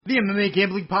The MMA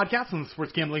Gambling Podcast on the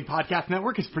Sports Gambling Podcast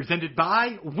Network is presented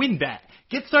by WynnBET.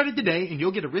 Get started today and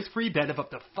you'll get a risk-free bet of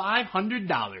up to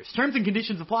 $500. Terms and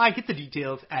conditions apply. Get the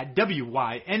details at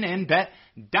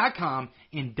WYNNBet.com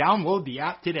and download the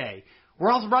app today.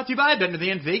 We're also brought to you by Better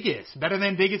Than Vegas. Better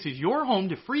Than Vegas is your home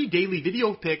to free daily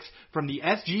video picks from the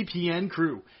SGPN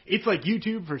crew. It's like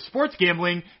YouTube for sports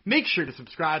gambling. Make sure to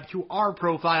subscribe to our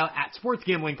profile at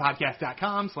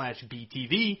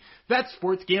sportsgamblingpodcast.com/BTV. That's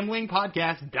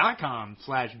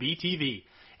sportsgamblingpodcast.com/BTV.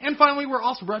 And finally, we're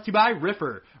also brought to you by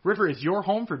Riffer. Riffer is your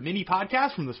home for mini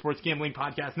podcasts from the Sports Gambling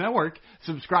Podcast Network.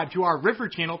 Subscribe to our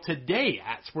Riffer channel today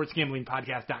at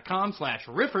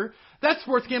sportsgamblingpodcast.com/Riffer. That's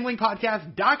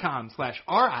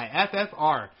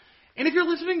sportsgamblingpodcast.com/RIFFR. And if you're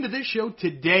listening to this show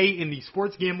today in the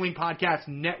Sports Gambling Podcast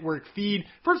Network feed,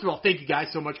 first of all, thank you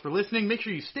guys so much for listening. Make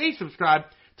sure you stay subscribed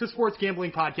to Sports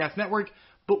Gambling Podcast Network.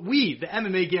 But we, the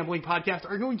MMA Gambling Podcast,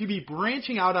 are going to be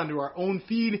branching out onto our own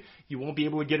feed. You won't be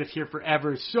able to get us here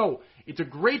forever. So it's a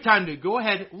great time to go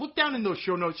ahead, look down in those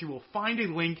show notes. You will find a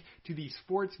link to the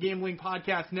Sports Gambling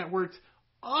Podcast Network's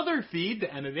other feed,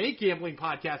 the MMA Gambling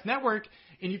Podcast Network.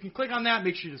 And you can click on that.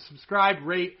 Make sure to subscribe,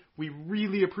 rate. We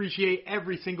really appreciate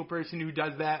every single person who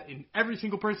does that and every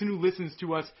single person who listens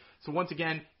to us. So once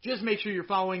again, just make sure you're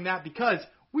following that because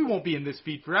we won't be in this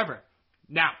feed forever.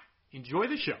 Now, enjoy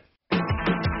the show.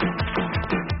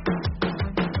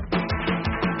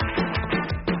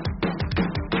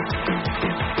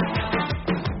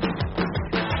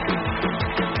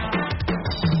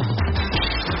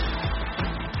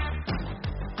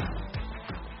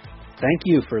 Thank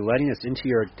you for letting us into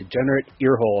your degenerate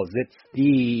ear holes. It's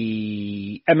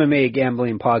the MMA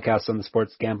Gambling Podcast on the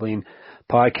Sports Gambling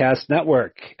Podcast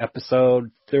Network, episode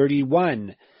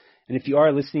 31. And if you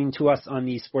are listening to us on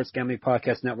the Sports Gambling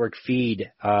Podcast Network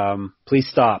feed, please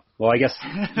stop. Well, I guess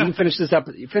you can finish this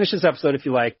episode if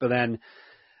you like, but then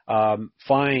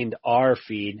find our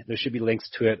feed. There should be links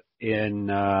to it in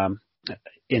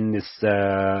this.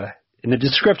 In the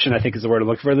description, I think is the word I'm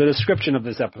looking for. The description of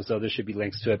this episode, there should be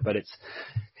links to it, but it's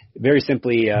very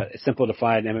simple to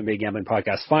find MMA Gambling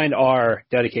Podcast. Find our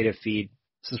dedicated feed.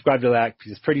 Subscribe to that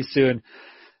because pretty soon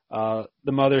the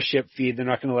mothership feed, they're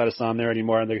not going to let us on there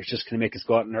anymore, and they're just going to make us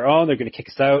go out on our own. They're going to kick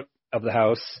us out of the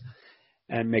house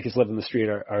and make us live in the street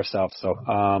ourselves.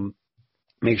 So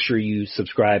make sure you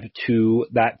subscribe to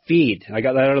that feed. I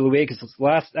got that out of the way because this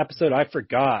last episode I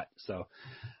forgot. So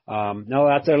now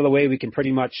that's out of the way, we can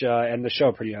pretty much end the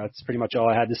show. That's pretty much all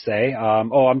I had to say.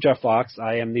 I'm Jeff Fox.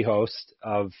 I am the host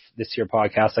of this here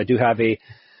podcast. I do have a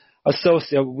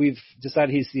associate. We've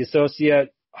decided he's the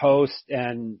associate host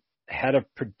and head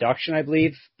of production, I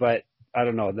believe. But I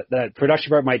don't know. That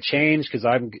production part might change because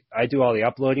I do all the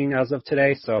uploading as of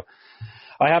today. So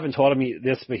I haven't told him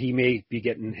this, but he may be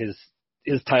getting his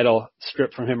title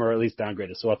stripped from him or at least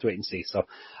downgraded. So we'll have to wait and see. So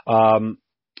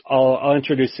I'll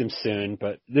introduce him soon,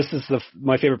 but this is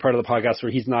my favorite part of the podcast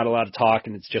where he's not allowed to talk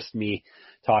and it's just me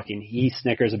talking. He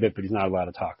snickers a bit, but he's not allowed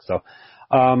to talk. So,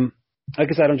 like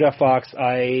I said, I'm Jeff Fox.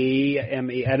 I am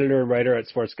an editor and writer at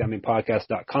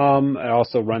sportsgamblingpodcast.com. I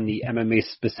also run the MMA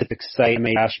specific site,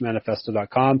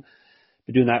 MMA-manifesto.com.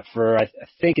 Been doing that for, I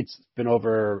think it's been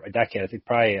over a decade. I think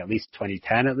probably at least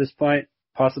 2010 at this point.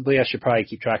 Possibly. I should probably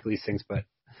keep track of these things, but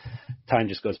time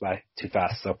just goes by too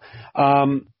fast. So,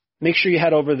 make sure you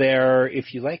head over there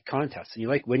if you like contests and you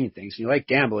like winning things and you like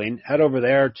gambling. Head over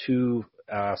there to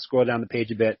scroll down the page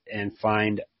a bit and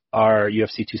find our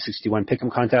UFC 261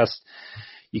 Pick'em contest.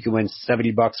 You can win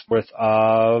 $70 worth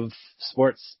of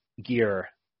sports gear,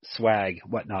 swag,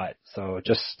 whatnot. So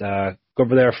just go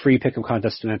over there, free Pick'em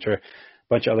contest to enter. A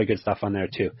bunch of other good stuff on there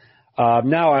too.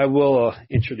 Now I will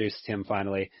introduce Tim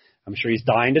finally. I'm sure he's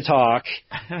dying to talk.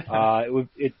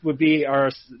 It would be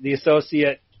the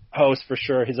associate host for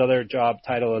sure. His other job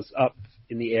title is up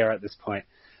in the air at this point.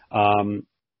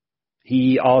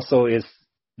 He also is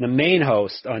the main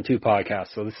host on two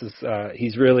podcasts. So this is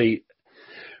he's really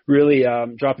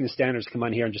dropping the standards to come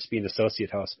on here and just be an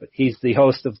associate host. But he's the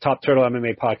host of Top Turtle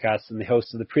MMA podcast and the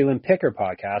host of the Prelim Picker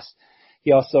podcast.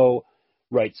 He also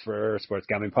writes for Sports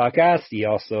Gambling Podcast. He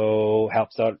also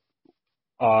helps out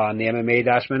on the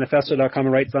MMA-manifesto.com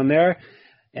and writes on there.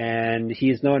 And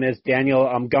he's known as Daniel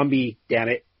Gumby, damn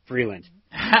it, Freeland.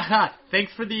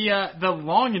 Thanks for the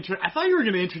long intro. I thought you were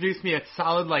going to introduce me a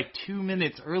solid 2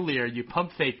 minutes earlier. You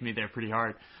pump faked me there pretty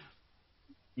hard.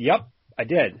 Yep, I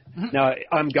did. Now,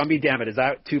 Gumby, damn it. Is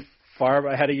that too far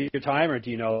ahead of your time, or do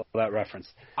you know that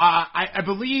reference? I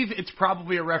believe it's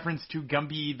probably a reference to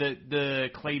Gumby, the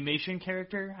claymation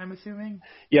character, I'm assuming.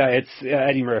 Yeah, it's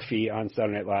Eddie Murphy on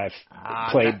Saturday Night Live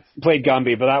played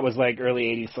Gumby, but that was early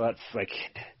 80s, so that's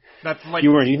That's like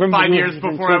you weren't even 5 years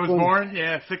before I was born.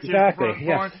 Yeah, 6 years Exactly,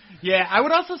 before I was born. Yeah, I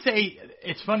would also say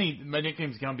it's funny. My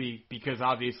nickname's Gumby because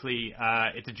obviously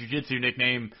it's a jiu-jitsu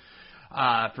nickname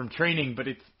from training, but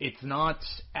it's not.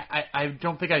 I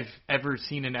don't think I've ever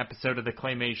seen an episode of the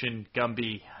Claymation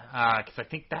Gumby because I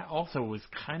think that also was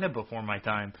kind of before my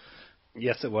time.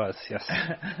 Yes, it was. Yes.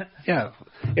 Yeah.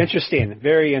 Interesting.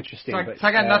 Very interesting. So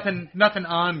I got nothing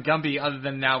on Gumby other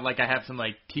than now, like I have some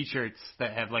like T-shirts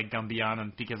that have like Gumby on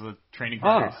them because of training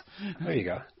partners. Oh, there you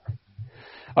go.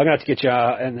 I'm gonna have to get you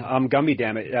an Gumby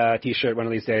damn it T-shirt one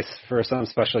of these days for some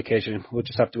special occasion. We'll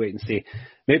just have to wait and see.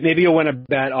 Maybe you'll win a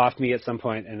bet off me at some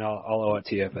point, and I'll owe it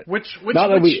to you. But which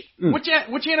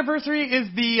anniversary is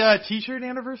the T-shirt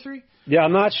anniversary? Yeah,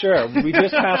 I'm not sure. We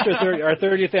just passed our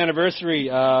 30th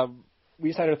anniversary. We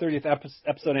just had our 30th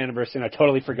episode anniversary, and I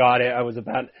totally forgot it. I was a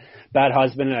bad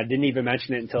husband, and I didn't even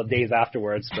mention it until days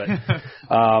afterwards. But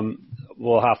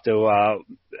we'll have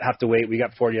to wait. We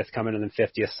got 40th coming and then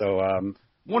 50th, so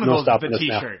one of those is the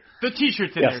T-shirt. The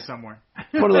T-shirt's in there somewhere.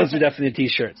 One of those are definitely a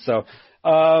T-shirt. So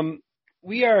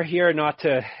we are here not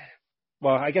to.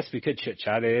 Well, I guess we could chit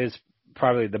chat. It is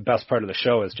probably the best part of the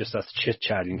show is just us chit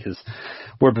chatting because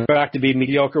we're back to be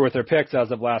mediocre with our picks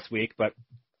as of last week, but.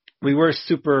 We were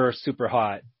super, super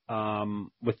hot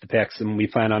with the picks, and we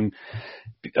plan on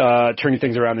turning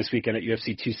things around this weekend at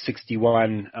UFC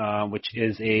 261, which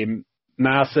is a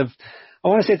massive – I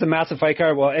want to say it's a massive fight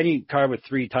card. Well, any card with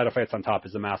 3 title fights on top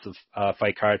is a massive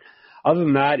fight card. Other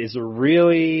than that, is there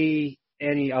really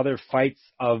any other fights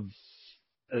of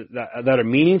that are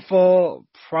meaningful?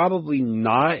 Probably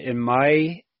not in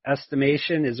my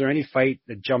estimation. Is there any fight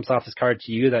that jumps off this card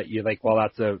to you that you're like, well,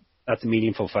 that's a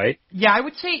meaningful fight? Yeah, I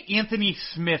would say Anthony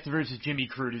Smith versus Jimmy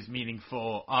Crute is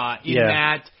meaningful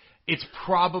that it's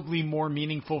probably more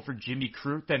meaningful for Jimmy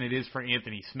Crute than it is for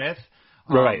Anthony Smith.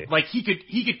 Right. Like he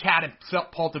could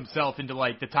catapult himself into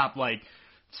like the top like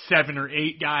 7 or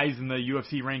 8 guys in the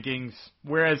UFC rankings,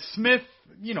 whereas Smith,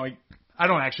 you know, I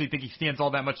don't actually think he stands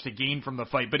all that much to gain from the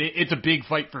fight, but it's a big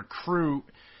fight for Crute.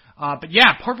 But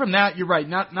yeah, apart from that, you're right.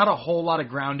 Not a whole lot of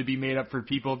ground to be made up for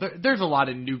people. There's a lot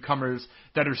of newcomers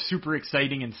that are super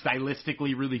exciting and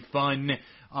stylistically really fun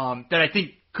that I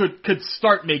think could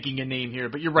start making a name here.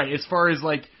 But you're right. As far as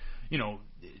like, you know,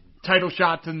 title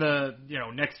shots in the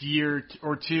next year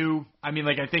or two, I mean,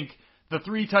 like I think the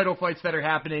 3 title fights that are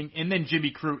happening, and then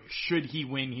Jimmy Crute, should he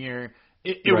win here,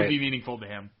 it would be meaningful to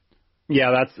him.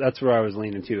 Yeah, that's where I was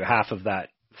leaning to. Half of that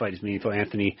fight is meaningful.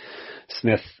 Anthony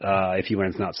Smith, if he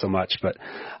wins, not so much. But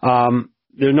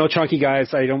there are no chunky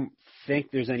guys. I don't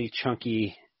think there's any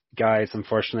chunky guys,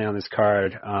 unfortunately, on this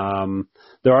card.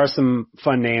 There are some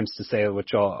fun names to say,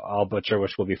 which I'll butcher,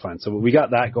 which will be fun. So we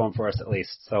got that going for us at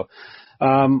least. So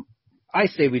I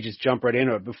say we just jump right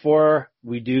into it. Before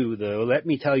we do, though, let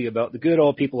me tell you about the good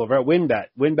old people over at WynnBET.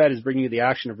 WynnBET is bringing you the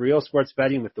action of real sports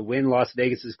betting with the Wynn Las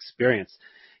Vegas experience.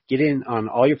 Get in on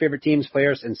all your favorite teams,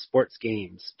 players, and sports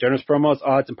games. Generous promos,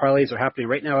 odds, and parlays are happening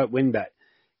right now at WynnBET.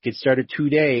 Get started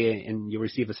today, and you'll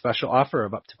receive a special offer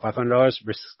of up to $500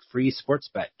 risk-free sports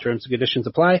bet. Terms and conditions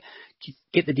apply.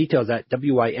 Get the details at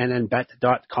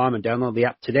wynnbet.com and download the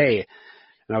app today.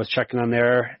 And I was checking on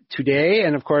there today,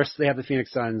 and of course they have the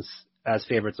Phoenix Suns as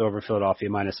favorites over Philadelphia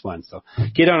 -1. So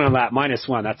get on that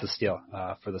 -1. That's a steal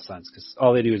for the Suns because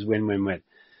all they do is win, win, win.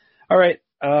 All right.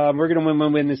 We're going to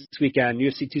win this weekend.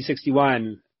 UFC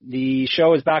 261. The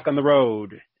show is back on the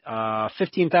road.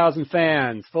 15,000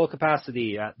 fans, full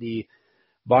capacity at the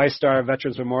VyStar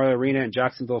Veterans Memorial Arena in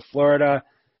Jacksonville, Florida.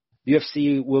 The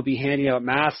UFC will be handing out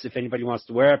masks if anybody wants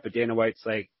to wear it, but Dana White's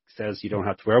says you don't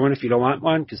have to wear one if you don't want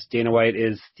one because Dana White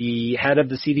is the head of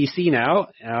the CDC now.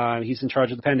 He's in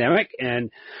charge of the pandemic, and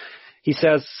he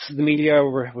says the media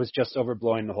was just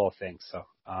overblowing the whole thing. So,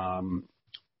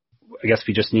 I guess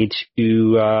we just need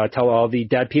to tell all the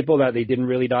dead people that they didn't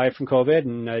really die from COVID,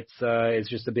 and it's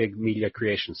just a big media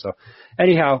creation. So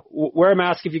anyhow, wear a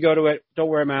mask if you go to it. Don't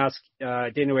wear a mask.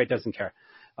 Dana White doesn't care.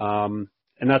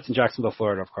 And that's in Jacksonville,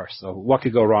 Florida, of course. So what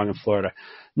could go wrong in Florida?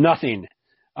 Nothing.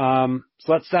 So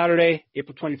that's Saturday,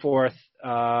 April 24th.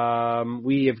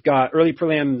 We have got early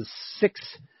prelims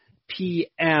 6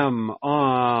 p.m.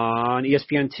 on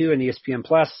ESPN2 and ESPN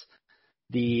Plus.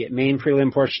 The main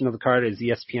prelim portion of the card is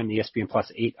ESPN and ESPN Plus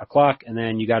 8 o'clock, and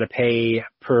then you got to pay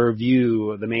per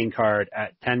view the main card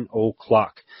at 10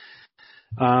 o'clock.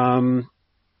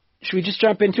 Should we just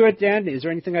jump into it, Dan? Is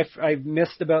there anything I've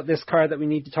missed about this card that we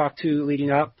need to talk to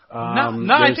leading up?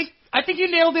 No, I think you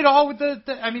nailed it all with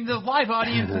the live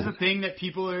audience is a thing that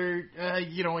people are,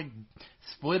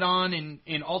 split on,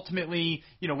 and ultimately,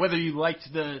 whether you liked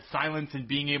the silence and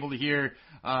being able to hear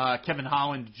Kevin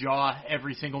Holland jaw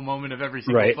every single moment of every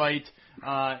single fight,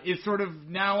 is sort of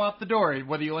now out the door.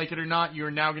 Whether you like it or not,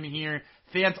 you're now going to hear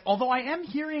fans. Although I am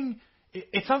hearing,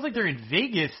 it sounds like they're in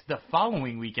Vegas the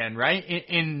following weekend, right?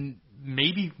 In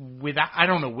maybe without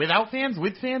fans,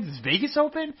 with fans. Is Vegas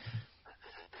open?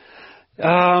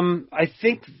 I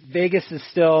think Vegas is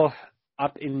still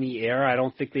up in the air. I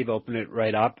don't think they've opened it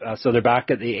right up. So they're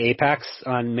back at the Apex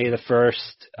on May the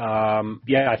 1st.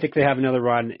 I think they have another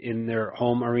run in their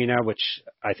home arena, which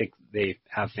I think they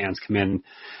have fans come in.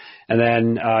 And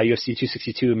then UFC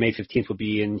 262 May 15th will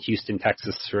be in Houston,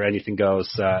 Texas for Anything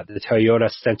Goes, the Toyota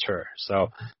Center. So,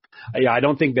 I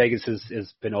don't think Vegas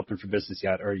has been open for business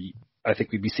yet, or I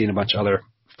think we'd be seeing a bunch of other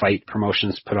fight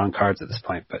promotions put on cards at this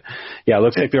point. But, yeah, it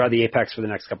looks like they're at the Apex for the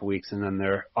next couple of weeks, and then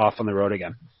they're off on the road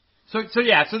again. So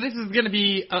this is going to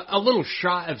be a little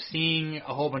shot of seeing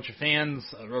a whole bunch of fans,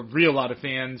 a real lot of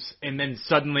fans, and then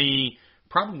suddenly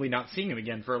probably not seeing them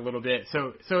again for a little bit.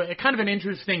 So kind of an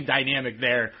interesting dynamic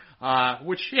there,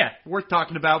 which, worth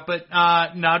talking about, but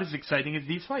not as exciting as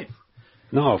these fights.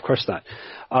 No, of course not.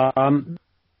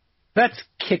 Let's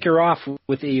kick her off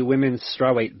with a women's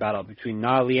strawweight battle between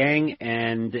Na Liang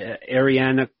and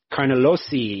Ariane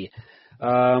Carnelossi.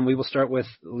 We will start with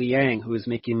Liang, who is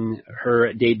making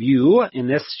her debut in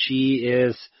this.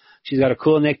 She's got a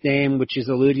cool nickname, which is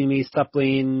eluding me,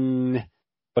 Suppling.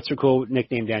 What's her cool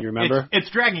nickname, Dan? You remember? It's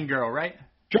Dragon Girl, right?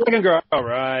 Dragon Girl,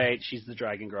 right. She's the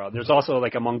Dragon Girl. There's also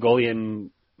like a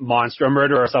Mongolian monster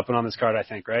murderer or something on this card, I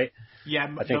think, right? Yeah,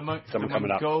 I think someone coming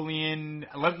up. Mongolian.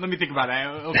 Let me think about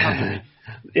it. It'll come to me.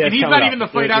 Yeah, and he's not even the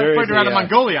fighter out of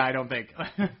Mongolia, I don't think.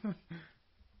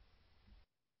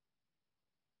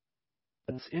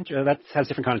 That has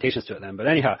different connotations to it then. But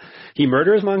anyhow, he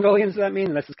murders Mongolians, does that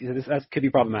mean? That could be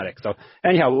problematic. So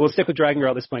anyhow, we'll stick with Dragon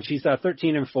Girl at this point. She's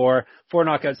 13-4, 4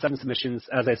 knockouts, 7 submissions.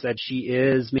 As I said, she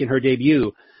is making her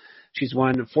debut. She's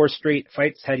won 4 straight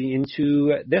fights heading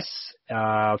into this. 3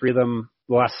 of them,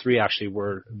 the last 3 actually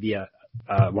were via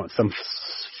some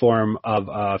form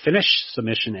of finish,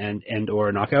 submission, and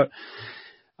or knockout.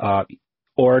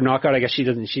 Or knockout, I guess she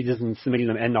doesn't submitting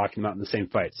them and knocking them out in the same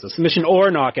fight. So submission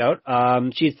or knockout.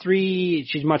 She's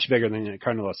much bigger than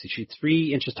Carnelossi. She's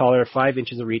 3 inches taller, 5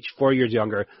 inches of reach, 4 years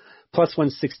younger, plus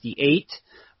 168.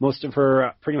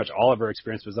 Pretty much all of her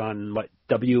experience was on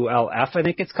WLF, I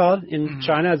think it's called in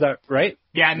China. Is that right?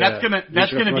 Yeah, and that's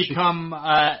gonna become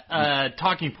a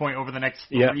talking point over the next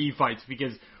 3 fights,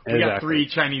 because we got 3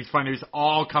 Chinese fighters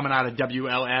all coming out of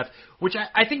WLF, which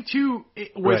I think too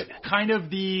was kind of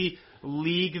the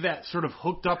league that sort of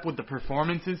hooked up with the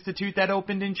Performance Institute that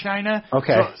opened in China.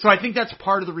 Okay. So I think that's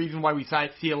part of the reason why we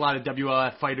see a lot of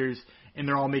WLF fighters and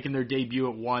they're all making their debut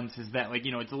at once, is that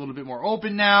it's a little bit more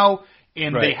open now,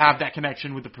 and they have that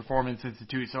connection with the Performance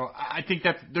Institute. So I think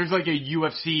there's like a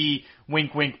UFC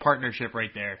wink partnership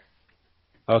right there.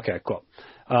 Okay, cool.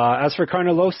 As for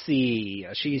Carnelossi,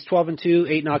 she's 12-2,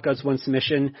 8 knockouts, 1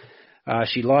 submission.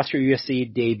 She lost her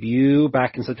UFC debut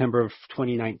back in September of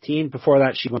 2019. Before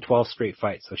that, she won 12 straight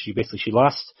fights. So she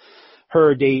lost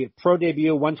her pro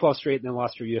debut, won 12 straight, and then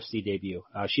lost her UFC debut.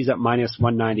 She's at minus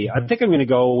 190. I think I'm going to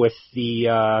go with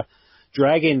the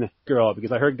Dragon Girl,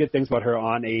 because I heard good things about her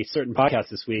on a certain podcast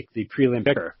this week, the Prelim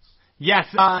Picker. Yes.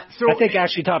 So I think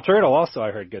actually Top Turtle also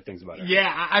I heard good things about her. Yeah,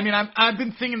 I mean, I've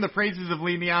been singing the praises of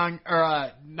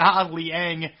Na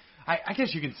Liang. I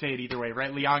guess you can say it either way,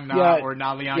 right? Liang Na or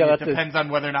Na Liang. It depends on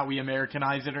whether or not we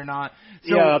Americanize it or not.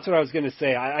 So, yeah, that's what I was going to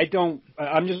say.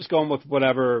 I'm just going with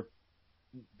whatever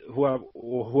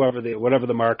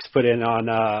the marks put in on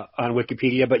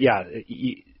Wikipedia. But yeah,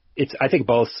 I think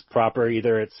both's proper.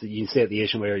 Either you say it the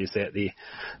Asian way or you say it the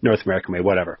North American way,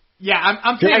 whatever. Yeah,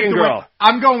 I'm saying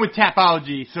I'm going with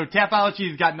Tapology. So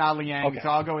Tapology's got Na Liang, so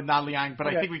I'll go with Na Liang. But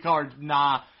I think we call her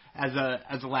Na as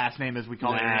a last name, as we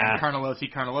call it,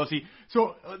 Carnelossi.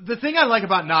 So the thing I like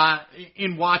about Na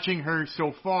in watching her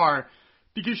so far,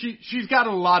 because she's got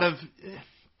a lot of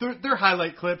they're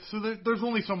highlight clips, so there's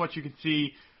only so much you can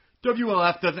see.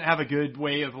 WLF doesn't have a good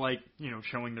way of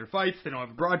showing their fights. They don't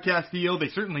have a broadcast deal. They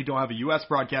certainly don't have a U.S.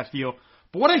 broadcast deal.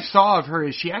 But what I saw of her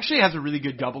is she actually has a really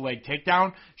good double leg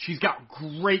takedown. She's got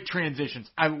great transitions.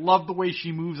 I love the way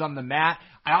she moves on the mat.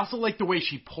 I also like the way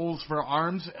she pulls for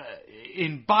arms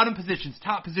in bottom positions,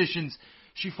 top positions.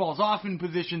 She falls off in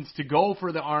positions to go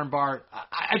for the arm bar.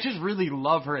 I just really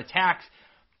love her attacks.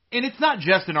 And it's not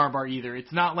just an armbar either.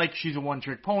 It's not like she's a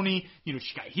one-trick pony.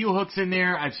 She's got heel hooks in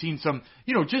there. I've seen some,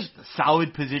 just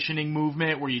solid positioning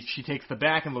movement where she takes the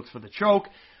back and looks for the choke.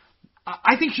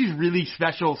 I think she's really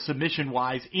special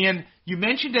submission-wise. And you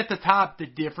mentioned at the top the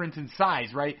difference in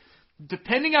size, right?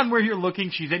 Depending on where you're looking,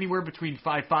 she's anywhere between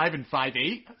 5'5" and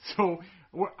 5'8". So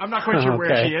I'm not quite sure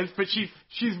where Okay. she is, but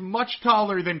she's much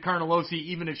taller than Carnelossi,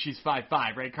 even if she's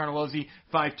 5'5", right? Carnelossi,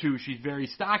 5'2", she's very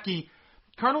stocky.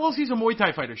 Carnelosi's a Muay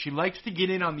Thai fighter. She likes to get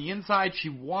in on the inside. She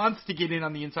wants to get in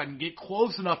on the inside and get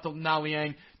close enough to Na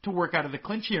Liang to work out of the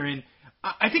clinch here. And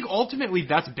I think ultimately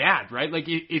that's bad, right? Like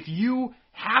if you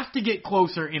have to get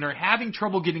closer and are having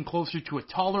trouble getting closer to a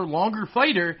taller, longer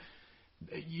fighter,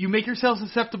 you make yourself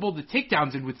susceptible to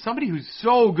takedowns. And with somebody who's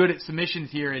so good at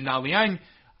submissions here in Na Liang,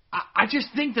 I just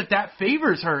think that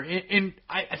favors her. And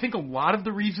I think a lot of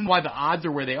the reason why the odds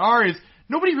are where they are is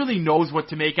nobody really knows what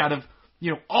to make out of,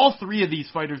 all three of these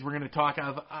fighters we're going to talk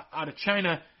out of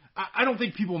China. I don't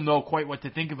think people know quite what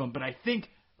to think of them, but I think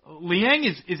Liang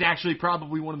is actually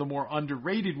probably one of the more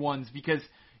underrated ones because,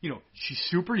 she's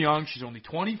super young. She's only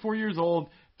 24 years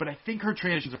old, but I think her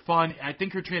transitions are fun. I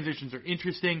think her transitions are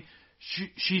interesting.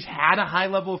 She's had a high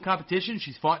level of competition.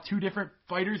 She's fought two different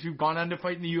fighters who've gone on to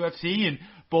fight in the UFC, and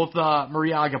both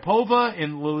Maria Agapova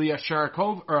and Lilia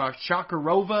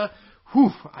Shakarova.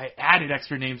 I added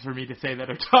extra names for me to say that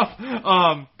are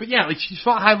tough. But yeah, she's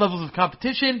fought high levels of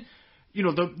competition.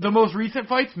 The most recent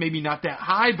fights, maybe not that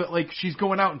high, but she's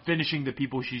going out and finishing the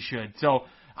people she should. So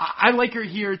I like her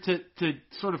here to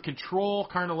sort of control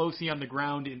Carnelossi on the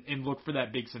ground and look for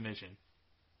that big submission.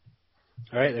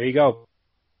 All right, there you go.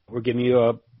 We're giving you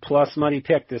a plus money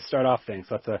pick to start off things.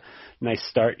 So that's a nice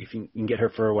start. If you can get her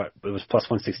for what? It was plus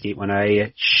 168 when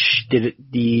I did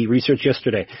the research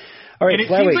yesterday. All right, and it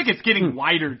seems like it's getting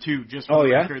wider too, just for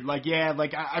the record.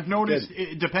 I've noticed,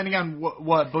 depending on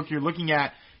what book you're looking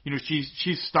at,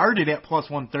 she's started at plus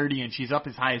 130 and she's up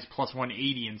as high as plus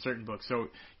 180 in certain books. So,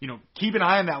 keep an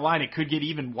eye on that line. It could get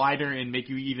even wider and make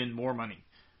you even more money.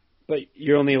 But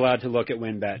you're only allowed to look at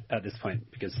WinBet at this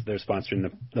point because they're sponsoring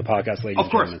the podcast, ladies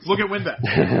and gentlemen. Of course, look at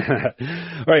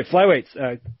WinBet. All right,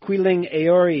 flyweights. Quiling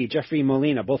Aori, Jeffrey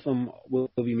Molina, both of them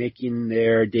will be making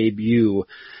their debut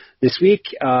this week.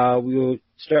 We will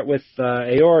start with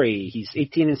Aori. He's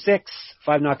 18-6,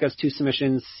 5 knockouts, 2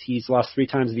 submissions. He's lost 3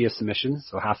 times via submission,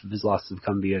 so half of his losses have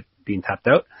come via being tapped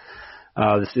out.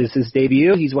 This is his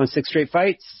debut. He's won 6 straight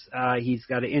fights. He's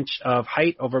got an inch of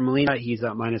height over Molina. He's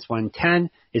at minus 110.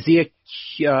 Is he a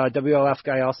WLF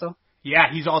guy also?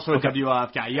 Yeah, he's also a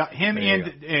WLF guy. Yeah, him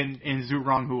and Zhu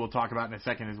Rong, who we'll talk about in a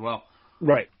second as well.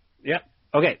 Right. Yep.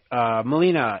 Okay.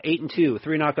 Molina, 8-2,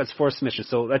 3 knockouts, 4 submissions.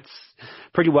 So that's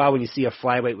pretty wild when you see a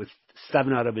flyweight with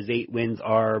 7 out of his 8 wins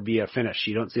are via finish.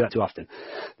 You don't see that too often.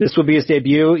 This will be his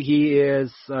debut.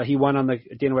 He won on the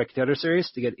Dana White Contender Series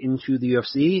to get into the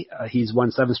UFC. He's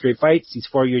won 7 straight fights. He's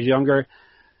 4 years younger.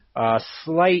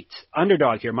 Slight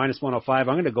underdog here, minus 105.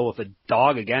 I'm going to go with a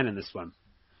dog again in this one.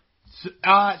 So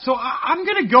I'm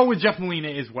going to go with Jeff Molina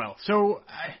as well. So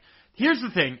here's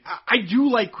the thing. I do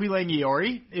like Quiling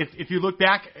Aori. If you look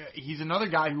back, he's another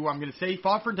guy who I'm going to say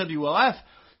fought for WLF,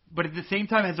 but at the same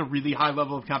time has a really high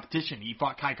level of competition. He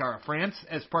fought Kai Kara France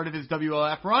as part of his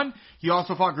WLF run. He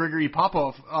also fought Grigory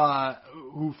Popov,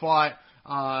 who fought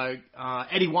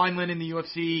Eddie Wineland in the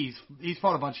UFC. He's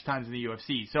fought a bunch of times in the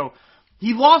UFC. So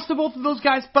he lost to both of those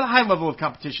guys, but a high level of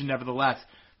competition nevertheless.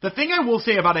 The thing I will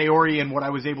say about Aori and what I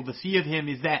was able to see of him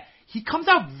is that he comes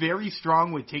out very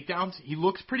strong with takedowns. He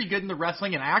looks pretty good in the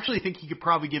wrestling, and I actually think he could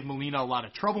probably give Molina a lot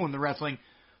of trouble in the wrestling.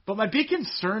 But my big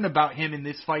concern about him in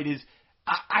this fight is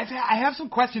I have some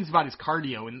questions about his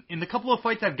cardio. In the couple of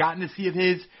fights I've gotten to see of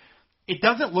his, it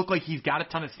doesn't look like he's got a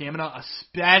ton of stamina,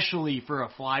 especially for a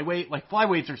flyweight. Like,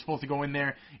 flyweights are supposed to go in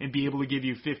there and be able to give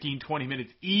you 15, 20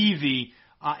 minutes easy.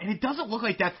 And it doesn't look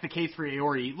like that's the case for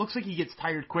Aori. It looks like he gets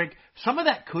tired quick. Some of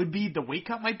that could be the weight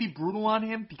cut might be brutal on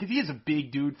him because he is a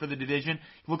big dude for the division.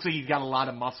 It looks like he's got a lot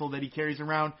of muscle that he carries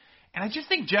around. And I just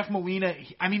think Jeff Molina,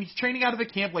 he's training out of a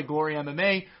camp like Glory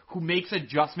MMA, who makes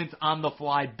adjustments on the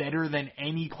fly better than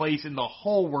any place in the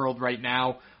whole world right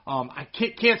now. I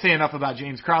can't say enough about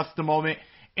James Krause at the moment.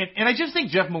 And I just think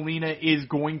Jeff Molina is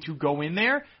going to go in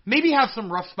there, maybe have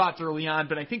some rough spots early on,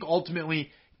 but I think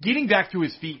ultimately getting back to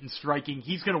his feet and striking,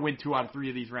 he's going to win 2 out of 3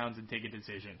 of these rounds and take a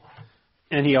decision.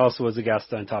 And he also was a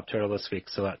guest on Top Turtle this week,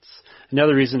 so that's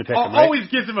another reason to pick him, right? Always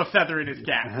gives him a feather in his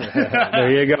cap.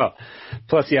 There you go.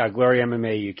 Plus, yeah, Glory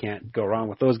MMA, you can't go wrong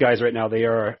with those guys right now. They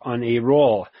are on a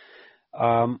roll.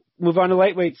 Move on to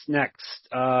lightweights next.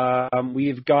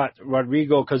 We've got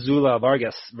Rodrigo Cazula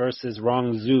Vargas versus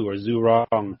Rong Zhu, or Zhu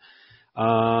Rong.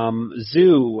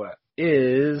 Zhu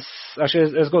is...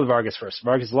 Actually, let's go with Vargas first.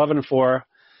 Vargas 11-4,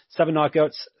 7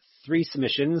 knockouts, 3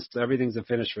 submissions. So everything's a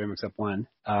finish for him except one.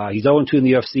 He's 0-2 in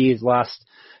the UFC. His last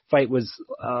fight was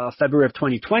February of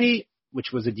 2020,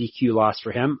 which was a DQ loss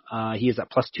for him. He is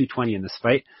at plus 220 in this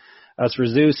fight. As for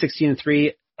Zhu,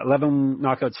 16-3, 11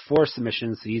 knockouts, 4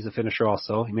 submissions. So he's a finisher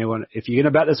also. You may want, if you're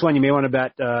going to bet this one, you may want to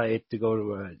bet it to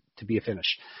go to be a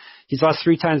finish. He's lost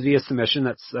 3 times via submission.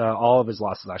 That's all of his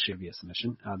losses actually via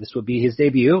submission. This will be his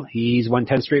debut. He's won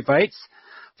 10 straight fights,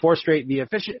 4 straight via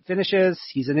finishes.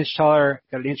 He's an inch taller,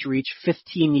 got an inch reach,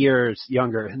 15 years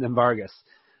younger than Vargas.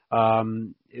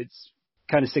 It's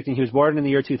kind of sickening. He was born in the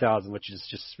year 2000, which is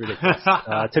just ridiculous.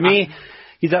 To me,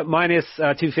 he's at minus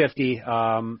 250.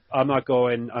 I'm not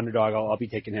going underdog. I'll be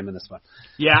taking him in this one.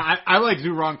 Yeah, I like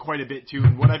Zhu Rong quite a bit too,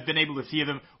 and what I've been able to see of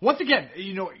him. Once again,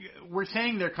 we're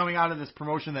saying they're coming out of this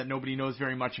promotion that nobody knows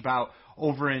very much about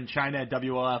over in China at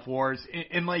WLF Wars,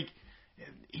 and like,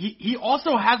 he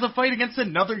also has a fight against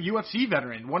another UFC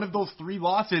veteran. One of those 3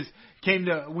 losses came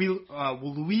to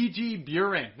Luigi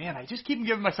Buren. Man, I just keep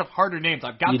giving myself harder names.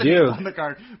 I've got the names on the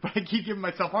card, but I keep giving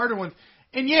myself harder ones.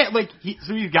 And yeah, like,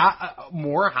 so he's got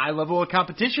more high level of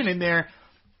competition in there.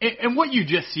 And what you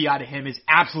just see out of him is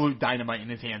absolute dynamite in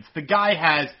his hands. The guy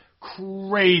has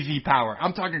crazy power.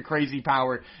 I'm talking crazy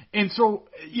power. And so,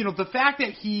 the fact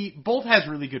that he both has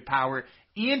really good power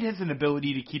and has an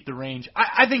ability to keep the range,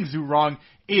 I think Zhu Rong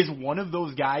is one of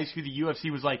those guys who the UFC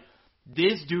was like,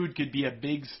 this dude could be a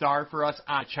big star for us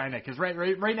at China. Because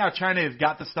right now China has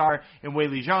got the star in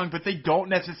Weili Zhang, but they don't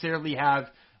necessarily have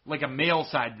like a male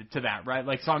side to that, right?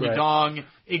 Like Song Yadong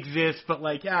exists, but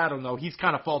like, I don't know, he's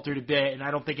kind of faltered a bit, and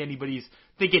I don't think anybody's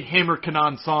thinking him or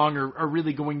Kenan Song are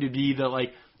really going to be the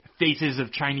like faces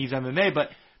of Chinese MMA, but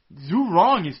Zhu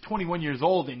Rong is 21 years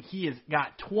old, and he has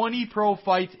got 20 pro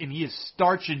fights, and he is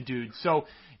starching dudes. So,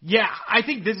 yeah, I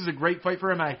think this is a great fight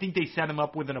for him, and I think they set him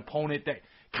up with an opponent that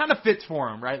kind of fits for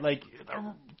him, right? Like,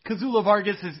 Kazula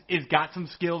Vargas has got some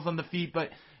skills on the feet,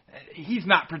 but he's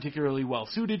not particularly well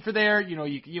suited for there.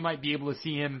 You might be able to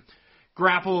see him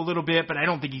grapple a little bit, but I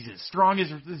don't think he's as strong as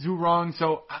Zhu Rong.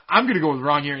 So I'm going to go with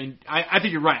Rong here, and I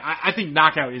think you're right. I think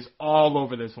knockout is all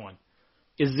over this one.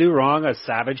 Is Zhu Rong a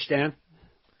savage, Dan?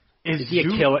 Is he a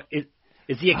killer?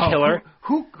 Is he a killer?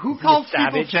 Who calls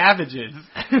people savages?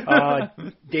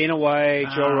 Dana White,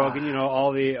 Joe Rogan,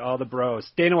 all the bros.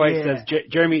 Dana White says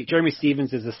Jeremy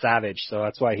Stevens is a savage, so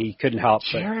that's why he couldn't help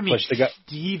but push the guy.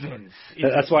 Stevens.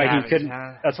 That's why he couldn't.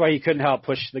 That's why he couldn't help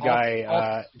push the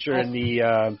guy during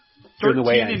the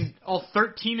weigh-in. All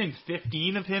 13 and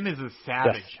 15 of him is a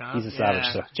savage. Yes, huh? He's a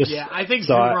savage. So I think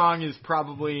Zhu Rong is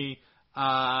probably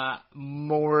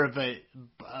more of a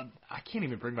I can't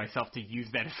even bring myself to use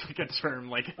that as like a term.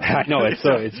 Like, no, it's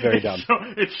very dumb.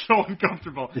 It's so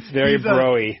uncomfortable. It's very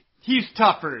broy. He's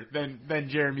tougher than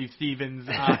Jeremy Stevens,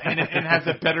 and has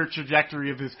a better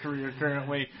trajectory of his career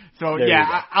currently. So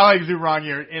I like Zhu Rong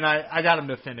here, and I got him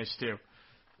to finish too.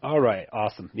 All right,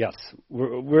 awesome. Yes,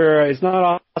 we're it's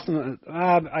not awesome.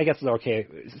 I guess it's okay.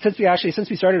 Since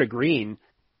we started agreeing,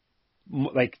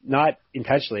 like not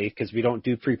intentionally because we don't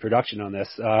do pre-production on this.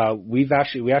 We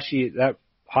actually that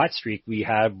hot streak we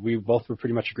both were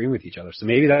pretty much agreeing with each other. So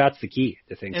maybe that's the key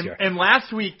to things here. And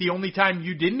last week, the only time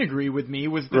you didn't agree with me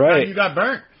was the time you got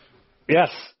burnt. Yes,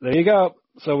 there you go.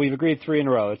 So we've agreed 3 in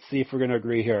a row. Let's see if we're going to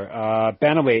agree here.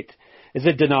 Bantamweight. Is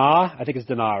it Dana? I think it's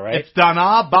Dana, right? It's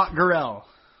Dana Batgarel.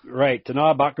 Right,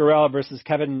 Dana Batgarel versus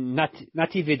Kevin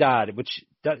Natividad, which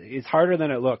is harder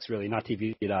than it looks, really.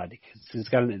 Natividad. It's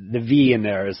got the V in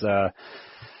there.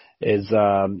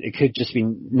 It could just be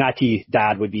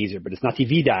Natividad would be easier, but it's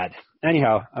Natividad.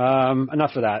 Anyhow,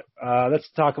 enough of that. Let's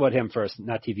talk about him first.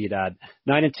 Natividad,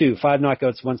 9-2, 5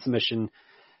 knockouts, 1 submission.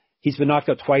 He's been knocked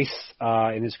out twice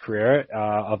in his career.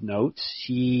 Of note,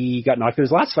 he got knocked out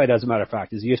his last fight, as a matter of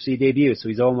fact, his UFC debut. So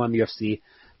he's 0-1 in the UFC.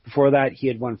 Before that, he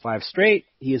had won 5 straight.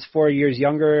 He is 4 years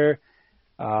younger.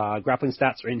 Grappling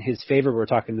stats are in his favor. We're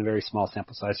talking a very small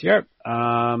sample size here.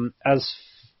 As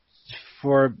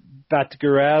for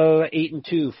Batgarel,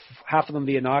 8-2, half of them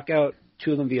via knockout,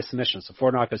 2 of them via submission. So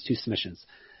 4 knockouts, 2 submissions.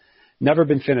 Never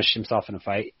been finished himself in a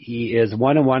fight. He is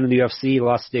 1-1 in the UFC. He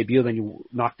lost his debut, then he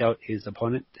knocked out his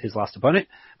last opponent.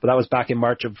 But that was back in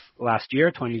March of last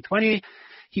year, 2020.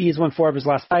 He's won 4 of his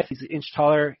last 5. He's an inch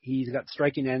taller. He's got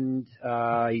striking end.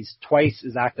 He's twice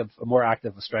as more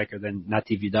active a striker than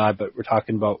Natividad, but we're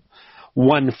talking about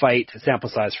 1 fight sample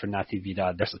size for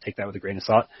Natividad there, so take that with a grain of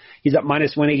salt. He's at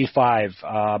minus 185.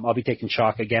 I'll be taking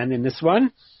chalk again in this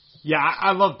one. Yeah,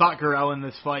 I love Batgarel in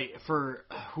this fight for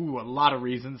a lot of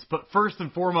reasons. But first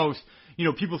and foremost,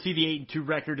 people see the 8-2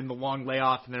 record and the long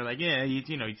layoff, and they're like, he's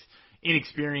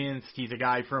inexperienced. He's a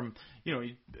guy from,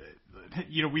 we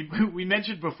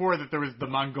mentioned before that there was the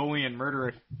Mongolian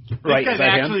murderer.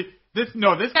 This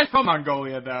guy's from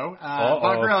Mongolia though.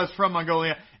 Batgarel is from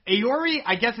Mongolia. Aori,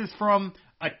 I guess, is from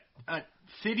a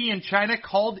city in China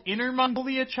called Inner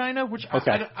Mongolia, China, which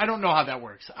I don't know how that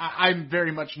works. I'm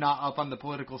very much not up on the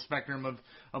political spectrum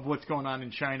of what's going on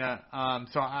in China,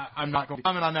 so I'm not going to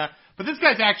comment on that. But this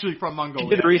guy's actually from Mongolia.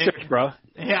 Do the research, bro.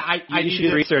 Yeah, you should do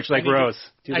the research like Rose.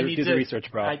 Do the research,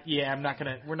 bro. We're not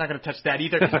gonna touch that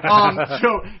either.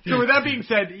 So with that being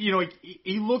said,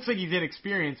 he looks like he's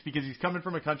inexperienced because he's coming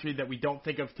from a country that we don't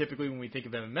think of typically when we think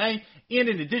of MMA, and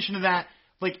in addition to that,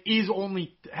 has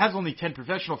only 10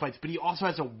 professional fights, but he also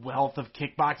has a wealth of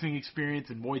kickboxing experience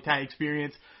and Muay Thai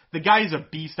experience. The guy is a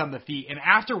beast on the feet, and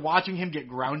after watching him get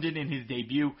grounded in his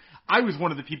debut, I was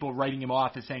one of the people writing him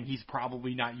off as saying he's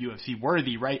probably not UFC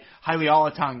worthy, right? Haile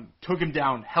Alatong took him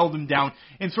down, held him down,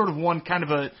 and sort of won kind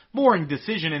of a boring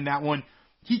decision in that one.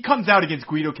 He comes out against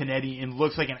Guido Canetti and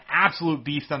looks like an absolute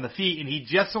beast on the feet, and he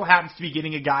just so happens to be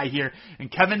getting a guy here in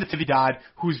Kevin Natividad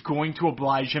who's going to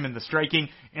oblige him in the striking,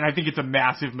 and I think it's a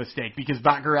massive mistake because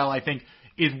Batgarel, I think,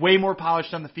 is way more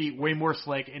polished on the feet, way more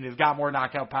slick, and has got more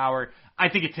knockout power. I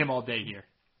think it's him all day here.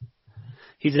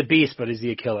 He's a beast, but is he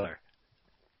a killer?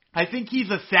 I think he's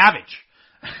a savage.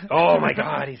 Oh, my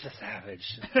God, he's a savage.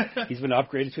 He's been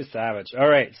upgraded to a savage. All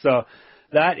right, so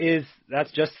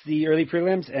that's just the early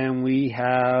prelims, and we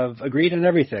have agreed on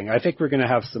everything. I think we're going to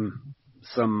have some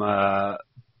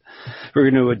we're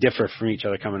going to differ from each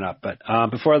other coming up. But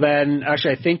before then,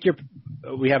 actually, I think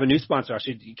we have a new sponsor.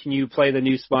 Actually, can you play the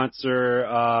new sponsor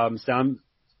sound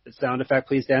effect,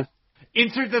 please, Dan?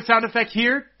 Insert the sound effect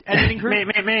here. Editing crew. I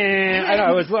know.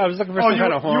 I was looking for some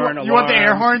kind of horn. You want the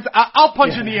air horns? I'll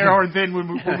punch in the air horns in when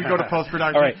we go to post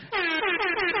production. All right.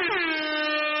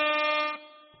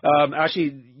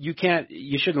 Actually, you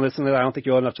shouldn't listen to that. I don't think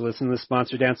you're old enough to listen to the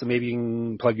sponsor, Dan, so maybe you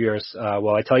can plug yours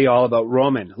while I tell you all about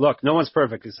Roman. Look, no one's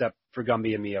perfect except for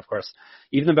Gumby and me, of course.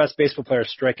 Even the best baseball players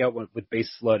strike out with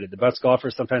bases loaded. The best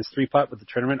golfers sometimes three-putt with the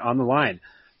tournament on the line.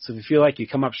 So if you feel like you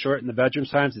come up short in the bedroom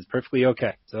times, it's perfectly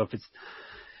okay. So if it's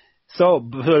blah,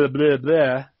 blah,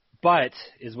 blah, but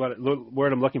is what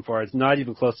word I'm looking for. It's not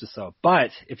even close to so. But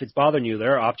if it's bothering you,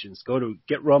 there are options. Go to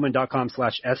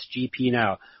GetRoman.com/SGP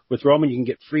now. With Roman, you can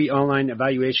get free online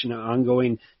evaluation and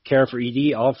ongoing care for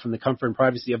ED, all from the comfort and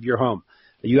privacy of your home.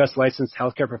 A U.S. licensed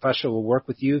healthcare professional will work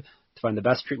with you to find the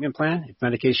best treatment plan. If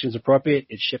medication is appropriate,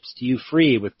 it ships to you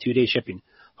free with 2-day shipping.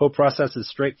 Whole process is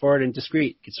straightforward and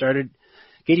discreet.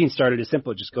 Getting started is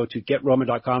simple. Just go to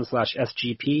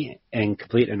GetRoman.com/SGP and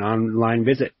complete an online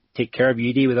visit. Take care of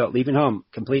your ED without leaving home.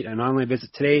 Complete an online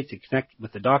visit today to connect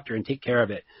with the doctor and take care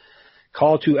of it.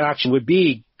 Call to action would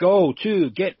be go to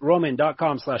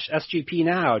GetRoman.com/SGP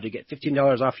now to get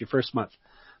 $15 off your first month.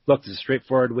 Look, it's a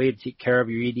straightforward way to take care of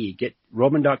your ED.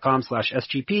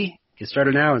 GetRoman.com/SGP. Get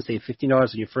started now and save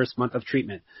 $15 on your first month of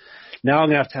treatment. Now I'm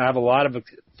going to have a lot of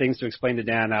things to explain to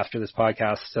Dan after this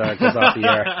podcast goes off the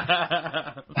air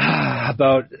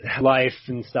about life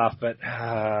and stuff, but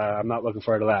I'm not looking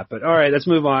forward to that. But all right, let's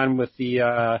move on with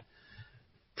the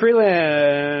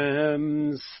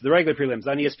prelims, the regular prelims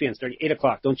on ESPN starting 8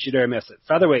 o'clock. Don't you dare miss it.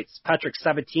 Featherweights, Patrick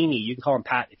Sabatini, you can call him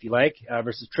Pat if you like,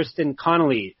 versus Tristan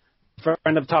Connolly,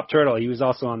 friend of Top Turtle. He was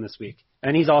also on this week.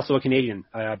 And he's also a Canadian,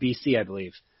 BC, I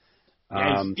believe.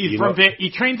 Yeah,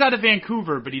 he trains out of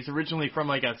Vancouver, but he's originally from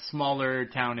like a smaller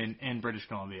town in British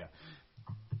Columbia.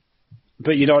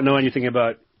 But you don't know anything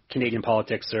about Canadian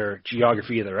politics or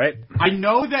geography either, right? I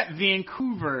know that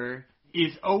Vancouver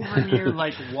is over near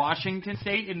like Washington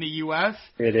State in the U.S.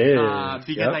 It is.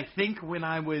 Because I think when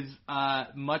I was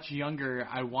much younger,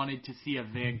 I wanted to see a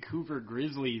Vancouver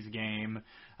Grizzlies game.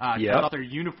 I thought their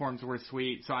uniforms were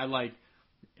sweet, so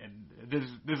and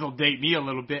this will date me a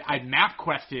little bit. I map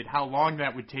quested how long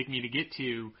that would take me to get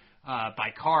to by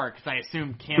car because I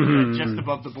assumed Canada just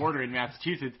above the border in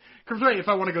Massachusetts. Because if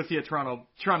I want to go see a Toronto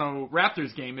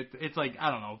Raptors game, it's like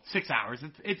 6 hours.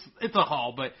 It's a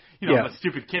haul, but I'm a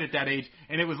stupid kid at that age,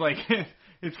 and it was like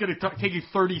it's going to take you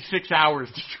 36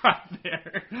 hours to drive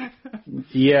there.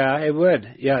 Yeah, it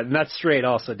would. Yeah, and that's straight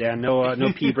also, Dan. No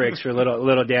pee breaks for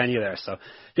little Danny there. So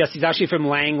yes, he's actually from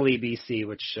Langley, BC,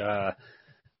 which.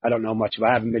 I don't know much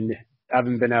about. I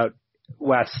haven't been out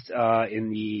west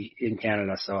in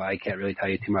Canada, so I can't really tell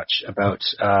you too much about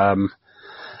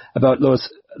those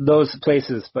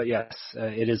places. But yes,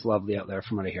 it is lovely out there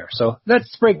from what I hear. So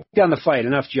let's break down the fight.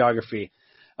 Enough geography.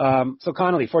 So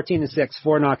Connolly, 14-6,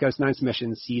 4 knockouts, 9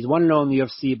 submissions. He's 1-0 in the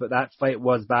UFC, but that fight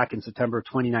was back in September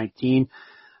 2019.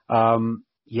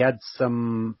 He had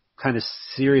some kind of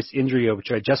serious injury, which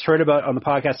I just heard about on the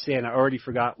podcast today, and I already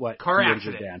forgot what car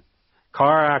accident. Dan.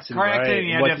 Car accident, right.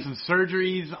 He had to have some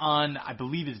surgeries on, I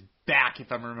believe, his back, if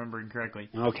I'm remembering correctly.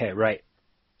 Okay, right.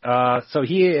 So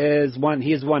he has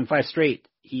won 5 straight.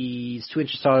 He's 2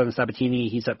 inches taller than Sabatini.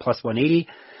 He's at plus 180.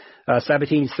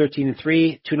 Sabatini's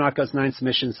 13-3, 2 knockouts, 9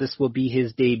 submissions. This will be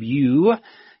his debut.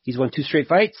 He's won 2 straight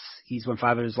fights. He's won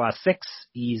 5 of his last 6.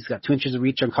 He's got 2 inches of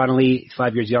reach on Connolly,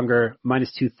 5 years younger,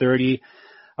 minus 230.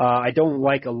 I don't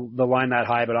like the line that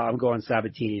high, but I'm going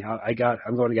Sabatini.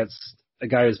 I'm going against a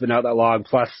guy who's been out that long,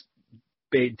 plus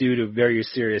due to very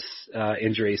serious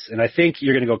injuries. And I think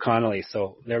you're going to go Connolly,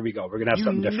 so there we go. We're going to have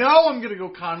something different. You know I'm going to go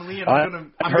Connolly, and I'm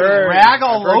going to rag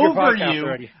all over you.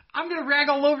 Already. I'm going to rag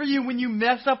all over you when you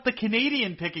mess up the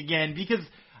Canadian pick again, because,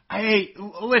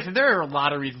 listen, there are a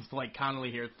lot of reasons to like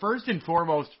Connolly here. First and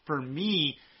foremost, for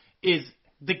me, is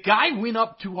the guy went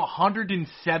up to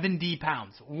 170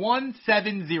 pounds.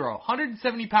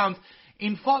 170 pounds.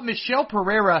 And fought Michel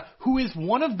Pereira, who is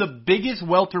one of the biggest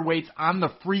welterweights on the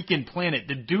freaking planet.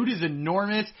 The dude is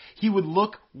enormous. He would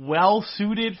look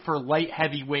well-suited for light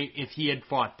heavyweight if he had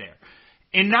fought there.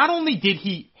 And not only did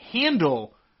he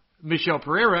handle Michel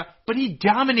Pereira, but he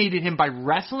dominated him by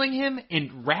wrestling him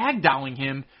and ragdolling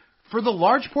him for the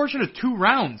large portion of 2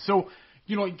 rounds. So,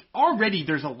 already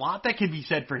there's a lot that can be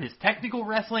said for his technical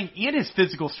wrestling and his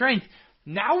physical strength.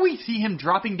 Now we see him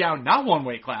dropping down not 1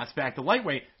 weight class back to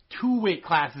lightweight, 2 weight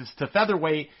classes to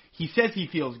featherweight. He says he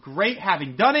feels great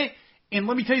having done it. And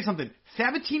let me tell you something.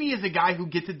 Sabatini is a guy who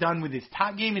gets it done with his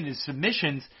top game and his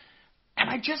submissions. And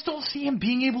I just don't see him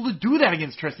being able to do that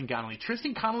against Tristan Connolly.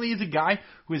 Tristan Connolly is a guy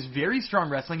who is very strong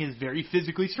wrestling, is very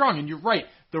physically strong. And you're right.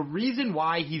 The reason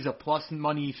why he's a plus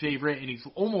money favorite and he's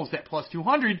almost at plus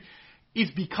 200 is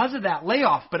because of that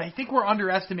layoff. But I think we're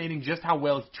underestimating just how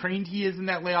well trained he is in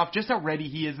that layoff, just how ready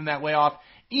he is in that layoff,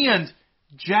 and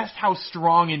just how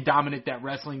strong and dominant that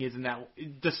wrestling is in that,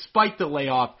 despite the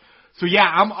layoff. So yeah,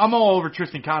 I'm all over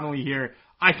Tristan Connolly here.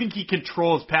 I think he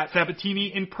controls Pat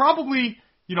Sabatini, and probably,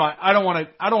 I don't want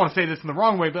to say this in the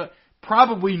wrong way, but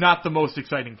probably not the most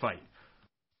exciting fight.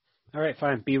 All right,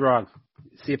 fine. Be wrong.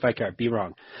 See if I care. Be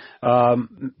wrong.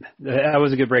 That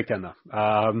was a good breakdown,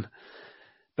 though.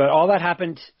 But all that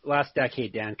happened last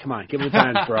decade, Dan. Come on, give it the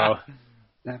times, bro.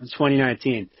 That was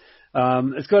 2019.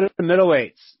 Let's go to the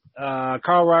middleweights.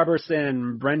 Carl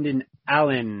Roberson, Brendan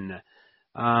Allen.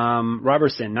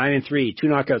 Roberson, 9-3, 2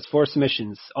 knockouts, 4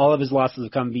 submissions. All of his losses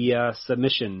have come via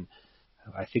submission.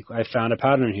 I think I found a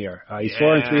pattern here. He's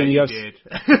 4-3 in the UFC.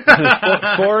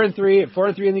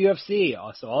 4-3 in the UFC.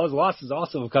 So all his losses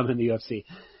also have come in the UFC.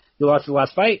 He lost the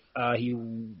last fight. He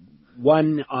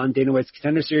won on Dana White's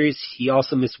Contender Series. He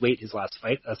also missed weight his last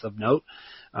fight. That's of note.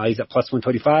 He's at plus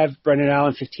 125. Brendan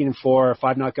Allen, 15-4,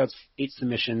 5 knockouts, 8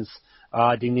 submissions.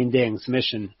 Ding, ding, ding,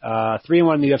 submission.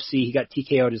 3-1 in the UFC. He got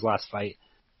TKO'd his last fight.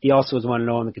 He also was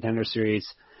 1-0 in the Contender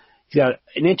Series. He's got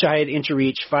an inch of height, inch of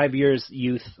reach, 5 years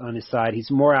youth on his side. He's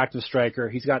a more active striker.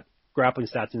 He's got grappling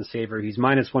stats in his favor. He's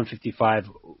minus 155.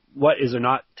 What is there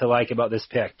not to like about this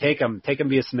pick? Take him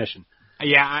via submission.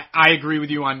 Yeah, I agree with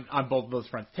you on both of those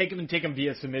fronts. Take him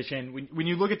via submission. When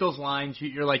you look at those lines,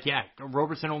 you're like, yeah,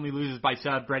 Roberson only loses by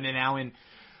sub. Brendan Allen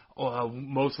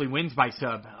mostly wins by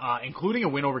sub, including a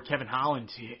win over Kevin Holland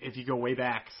if you go way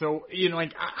back. So,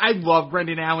 I love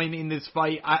Brendan Allen in this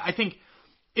fight. I think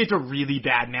it's a really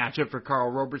bad matchup for Carl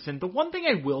Roberson. The one thing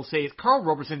I will say is Carl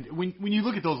Roberson, when you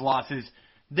look at those losses,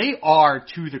 they are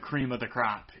to the cream of the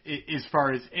crop as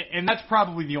far as, and that's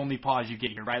probably the only pause you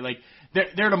get here, right? Like,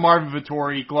 they're to Marvin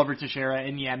Vettori, Glover Teixeira,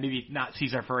 and yeah, maybe not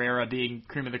Cesar Ferreira being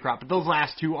cream of the crop, but those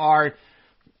last two are.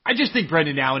 I just think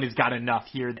Brendan Allen has got enough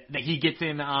here that he gets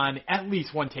in on at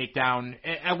least one takedown,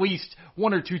 at least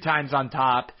 1 or 2 times on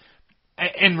top.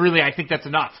 And really, I think that's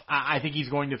enough. I think he's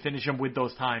going to finish him with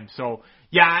those times. So,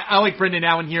 yeah, I like Brendan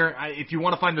Allen here. If you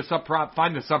want to find the sub prop,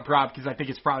 find the sub prop because I think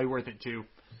it's probably worth it too.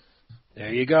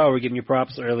 There you go. We're giving you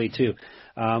props early too.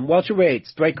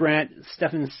 Welterweights, Dwight Grant,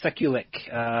 Stefan Sekulic.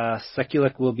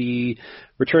 Sekulic will be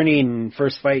returning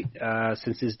first fight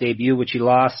since his debut, which he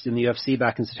lost in the UFC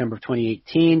back in September of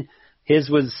 2018. His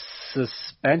was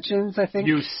suspensions, I think.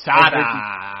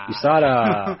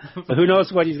 USADA. So who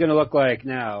knows what he's going to look like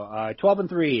now.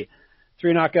 12-3,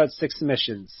 3 knockouts, 6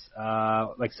 submissions.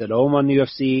 Like I said, 0-1 in the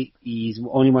UFC. He's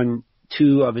only won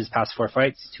 2 of his past 4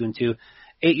 fights, 2-2.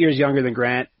 8 years younger than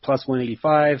Grant, plus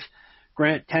 185.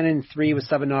 Grant 10-3 with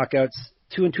 7 knockouts,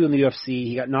 2-2 in the UFC.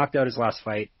 He got knocked out his last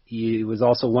fight. He was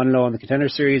also 1-0 in the Contender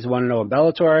Series, 1-0 in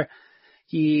Bellator.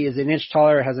 He is an inch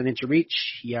taller, has an inch of reach.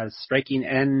 He has striking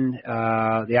and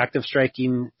the active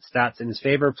striking stats in his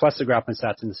favor, plus the grappling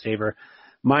stats in his favor.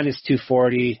 Minus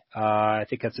 240. I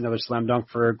think that's another slam dunk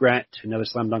for Grant. Another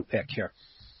slam dunk pick here.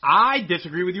 I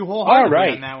disagree with you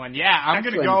wholeheartedly on that one. Yeah, I'm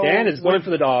going to go. Dan is going for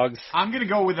the dogs. I'm going to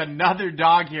go with another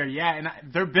dog here. Yeah, and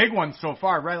they're big ones so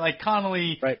far, right? Like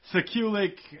Connolly,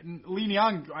 Sekulic, Li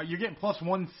Niang, you're getting plus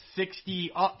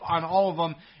 160 up on all of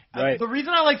them. Right. The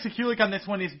reason I like Sekulik on this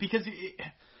one is because,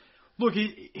 look,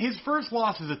 his first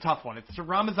loss is a tough one. It's to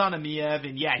Ramazan Amiev,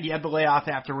 and yeah, he had the layoff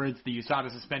afterwards, the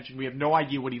USADA suspension. We have no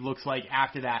idea what he looks like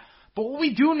after that. But what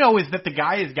we do know is that the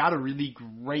guy has got a really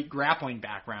great grappling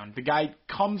background. The guy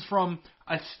comes from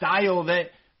a style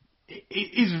that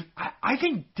is, I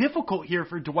think, difficult here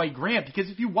for Dwight Grant, because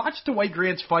if you watch Dwight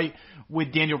Grant's fight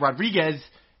with Daniel Rodriguez,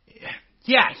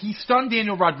 yeah, he stunned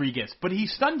Daniel Rodriguez, but he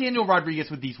stunned Daniel Rodriguez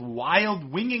with these wild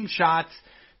winging shots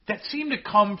that seem to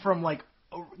come from like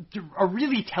a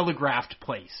really telegraphed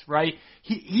place, right?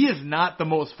 He is not the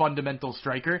most fundamental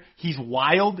striker. He's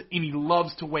wild, and he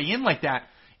loves to weigh in like that.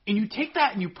 And you take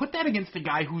that and you put that against a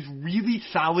guy who's really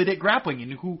solid at grappling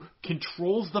and who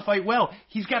controls the fight well.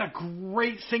 He's got a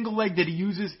great single leg that he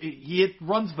uses. He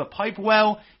runs the pipe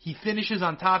well. He finishes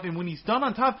on top. And when he's done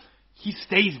on top, he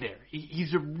stays there.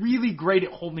 He's really great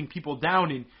at holding people down.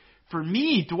 And for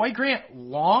me, Dwight Grant,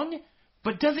 long,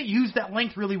 but doesn't use that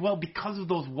length really well because of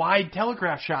those wide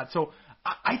telegraph shots. So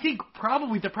I think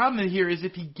probably the problem here is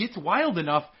if he gets wild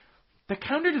enough, the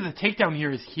counter to the takedown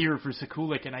here is here for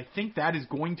Sekulik, and I think that is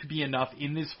going to be enough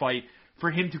in this fight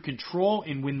for him to control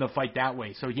and win the fight that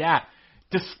way. So yeah,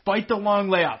 despite the long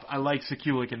layoff, I like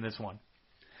Sekulik in this one.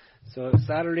 So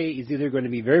Saturday is either going to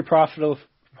be very profitable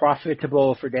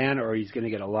for Dan, or he's going to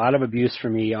get a lot of abuse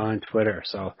from me on Twitter.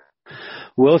 So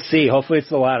we'll see. Hopefully it's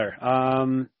the latter.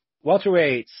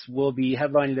 Welterweights will be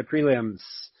headlining the prelims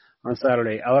on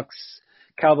Saturday. Alex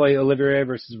Cowboy Oliveira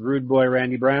versus Rude Boy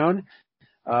Randy Brown.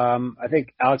 I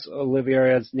think Alex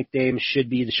Oliveira's nickname should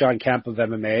be the Sean Kemp of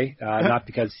MMA, not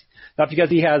because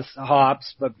he has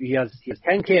hops, but he has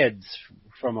 10 kids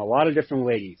from a lot of different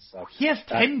ladies. So he has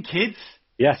 10 kids?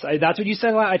 Yes, that's what you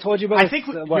said. I told you about. I think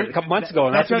a couple months ago.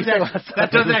 That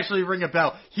does actually ring a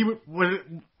bell.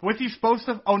 Was he supposed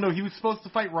to? Oh no, he was supposed to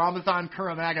fight Ramazan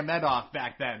Kuramagomedov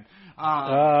back then.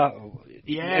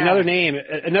 Yeah. Another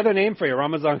name for you,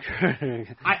 Ramazan.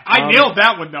 I nailed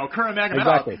that one though, Kuramagomedov.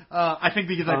 Exactly. I think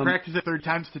because I practiced it 3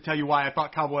 times to tell you why I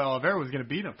thought Cowboy Oliveira was going to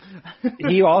beat him.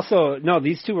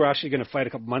 These two were actually going to fight a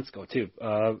couple months ago too.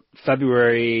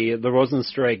 February, the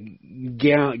Rosenstrike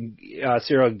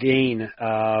Cyril Gain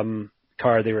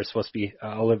card, they were supposed to be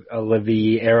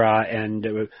Oliveira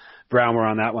and Brown were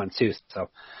on that one too. So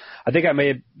I think I may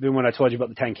have been when I told you about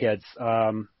the 10 kids.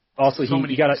 Also, so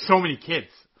many kids.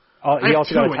 He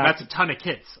also got attacked. That's a ton of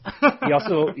kids.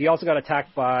 he also got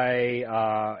attacked by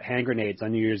hand grenades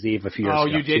on New Year's Eve a few years ago. Oh,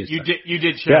 you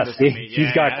did share this with me. Yeah,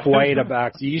 he's got quite a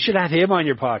back. You should have him on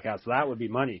your podcast. That would be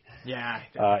money. Yeah.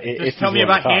 Just tell me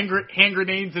about hand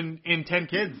grenades and 10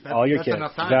 kids. All your kids.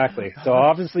 Exactly. So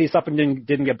obviously something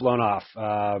didn't get blown off.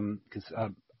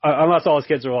 Unless all his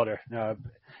kids are older.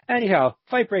 Anyhow,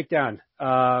 fight breakdown.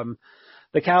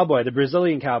 The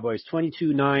Brazilian Cowboy is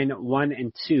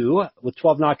 22-9-1-2 with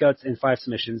 12 knockouts and 5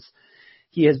 submissions.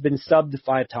 He has been subbed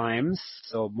 5 times,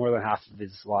 so more than half of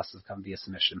his losses come via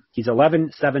submission. He's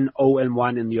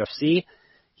 11-7-0-1 in the UFC.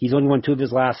 He's only won 2 of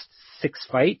his last 6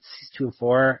 fights. He's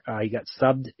 2-4. He got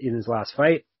subbed in his last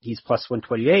fight. He's plus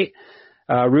 128.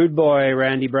 Rude Boy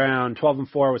Randy Brown,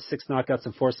 12-4 with 6 knockouts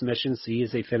and 4 submissions, so he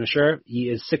is a finisher. He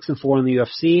is 6-4 in the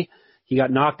UFC. He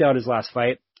got knocked out his last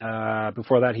fight.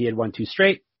 Before that, he had won 2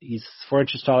 straight. He's 4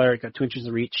 inches taller, got 2 inches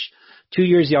of reach, 2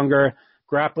 years younger.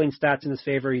 Grappling stats in his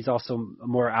favor. He's also a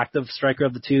more active striker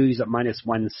of the two. He's at minus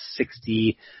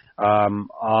 160. I'll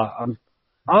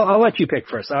let you pick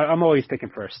first. I'm always picking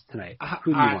first tonight.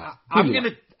 Who do you want?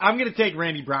 I'm gonna take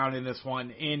Randy Brown in this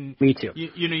one. Me too.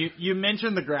 You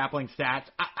mentioned the grappling stats.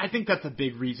 I think that's a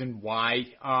big reason why.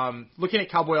 Looking at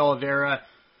Cowboy Oliveira,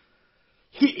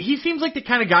 he seems like the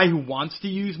kind of guy who wants to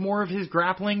use more of his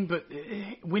grappling, but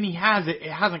when he has it, it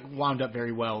hasn't wound up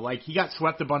very well. Like, he got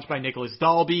swept a bunch by Nicholas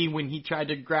Dalby when he tried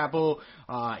to grapple.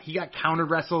 He got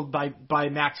counter-wrestled by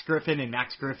Max Griffin, and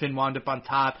Max Griffin wound up on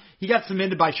top. He got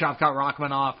submitted by Shavkat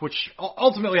Rakhmonov, which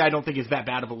ultimately I don't think is that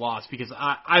bad of a loss, because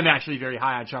I'm actually very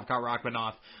high on Shavkat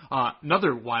Rakhmonov.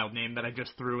 Another wild name that I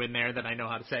just threw in there that I know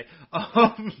how to say.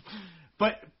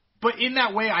 But in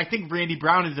that way, I think Randy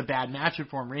Brown is a bad matchup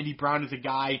for him. Randy Brown is a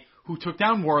guy who took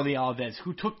down Warley Alves,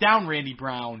 who took down Randy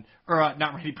Brown, or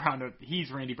not Randy Brown, he's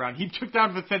Randy Brown. He took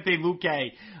down Vicente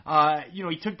Luque.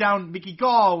 He took down Mickey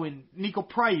Gall and Nico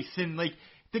Price, and like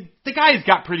the guy's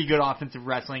got pretty good offensive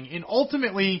wrestling. And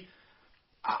ultimately,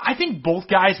 I think both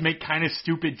guys make kind of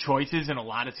stupid choices in a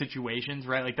lot of situations,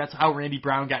 right? Like, that's how Randy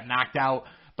Brown got knocked out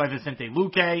by Vicente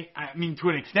Luque. I mean, to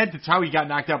an extent, that's how he got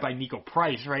knocked out by Nico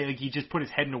Price, right? Like, he just put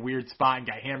his head in a weird spot and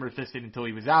got hammer-fisted until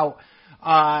he was out.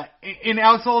 And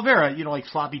Alex Oliveira, like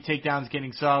sloppy takedowns,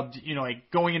 getting subbed, like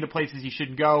going into places he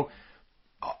shouldn't go.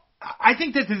 I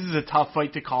think that this is a tough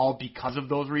fight to call because of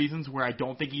those reasons, where I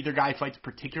don't think either guy fights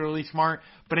particularly smart,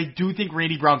 but I do think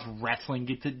Randy Brown's wrestling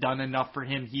gets it done enough for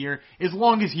him here, as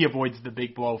long as he avoids the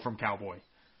big blow from Cowboy.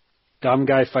 Dumb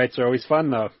guy fights are always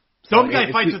fun, though. Dumb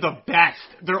guy fights are the best.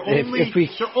 They're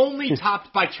only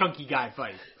topped by chunky guy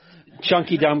fights.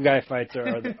 Chunky dumb guy fights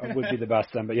would be the best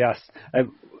then, but yes,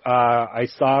 I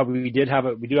saw we do have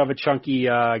a chunky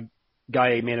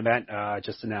guy main event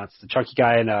just announced. The chunky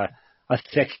guy and a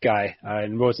thick guy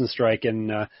in Rosenstrike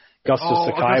and Augusto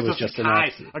Sakai was just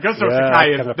announced. Augusto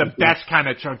Sakai is the best kind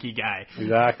of chunky guy.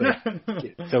 Exactly.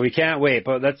 So we can't wait,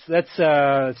 but let's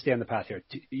stay on the path here.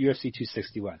 UFC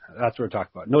 261. That's what we're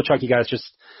talking about. No chunky guys, just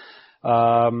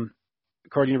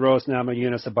according to Rose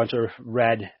Namajunas, a bunch of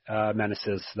red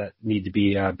menaces that need to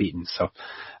be beaten. So,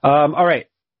 all right,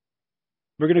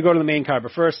 we're going to go to the main card,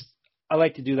 but first, I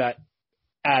like to do that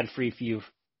ad-free for you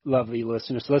lovely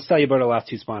listeners. So let's tell you about our last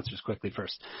two sponsors quickly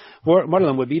first. One of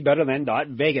them would be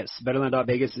BetterThan.Vegas.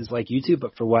 BetterThan.Vegas is like YouTube,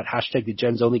 but for what hashtag the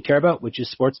Gens only care about, which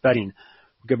is sports betting.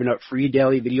 We're giving out free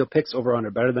daily video picks over on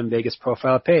our Better Than Vegas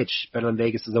profile page. Better Than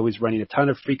Vegas is always running a ton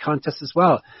of free contests as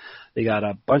well. They got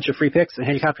a bunch of free picks and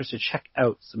handicaptors to check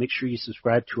out. So make sure you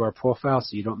subscribe to our profile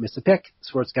so you don't miss a pick.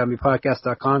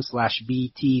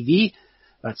 SportsGamblingPodcast.com/BTV.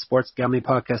 That's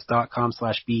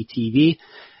SportsGamblingPodcast.com/BTV.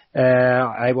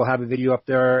 I will have a video up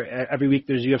there every week.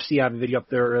 There's UFC. I have a video up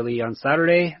there early on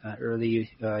Saturday,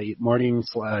 early morning,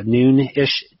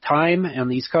 noon-ish time on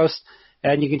the East Coast.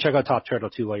 And you can check out Top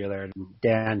Turtle too while you're there.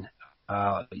 Dan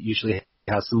usually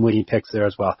has some winning picks there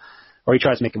as well, or he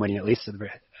tries to make them winning at least,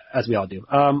 as we all do.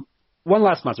 One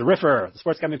last sponsor, Riffer. The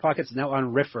Sports Gambling Pocket is now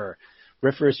on Riffer.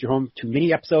 Riffer is your home to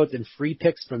mini episodes and free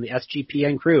picks from the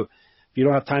SGPN crew. If you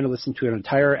don't have time to listen to an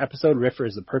entire episode, Riffer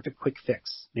is the perfect quick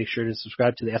fix. Make sure to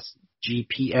subscribe to the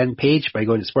SGPN page by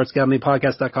going to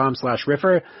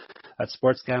sportsgamblingpodcast.com/Riffer. That's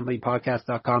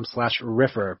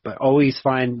sportsgamblingpodcast.com/Riffer. But always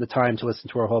find the time to listen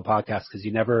to our whole podcast because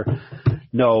you never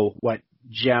know what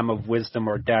gem of wisdom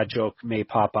or dad joke may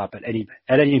pop up at any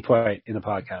point in the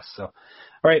podcast. So, all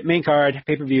right, main card,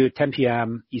 pay-per-view, 10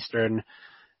 p.m. Eastern.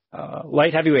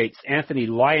 Light heavyweights, Anthony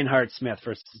Lionheart Smith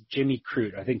versus Jimmy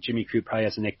Crute. I think Jimmy Crute probably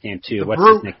has a nickname too. What's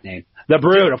his nickname? The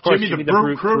Brute, of course. Jimmy the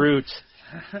Brute.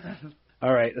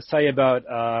 All right, let's tell you about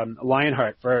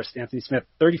Lionheart first. Anthony Smith,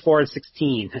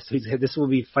 34-16. So this will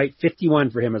be fight 51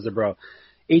 for him as a bro.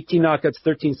 18 knockouts,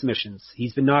 13 submissions.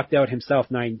 He's been knocked out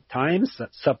himself 9 times.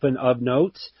 That's something of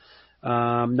note.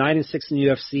 9-6 in the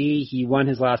UFC. He won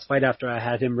his last fight after I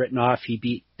had him written off. He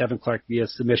beat Devin Clark via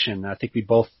submission. I think did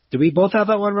we both have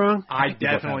that one wrong? I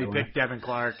definitely picked Devin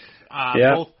Clark.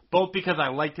 Both because I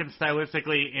liked him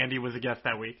stylistically and he was a guest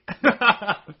that week.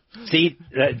 See,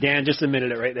 Dan just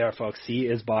admitted it right there, folks. He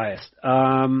is biased.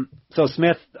 So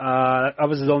Smith, that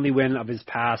was his only win of his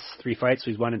past 3 fights.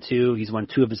 So he's 1-2. He's won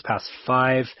 2 of his past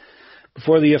 5.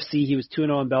 Before the UFC, he was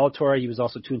 2-0 in Bellator. He was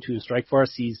also 2-2 in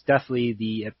Strikeforce. He's definitely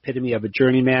the epitome of a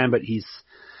journeyman, but he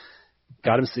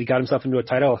got himself into a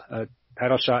title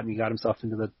shot, and he got himself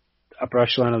into the upper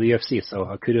echelon of the UFC.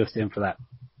 So kudos to him for that.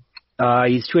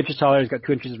 He's 2 inches taller. He's got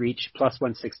 2 inches reach, plus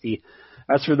 160.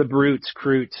 As for the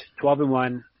Crute,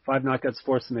 12-1, 5 knockouts,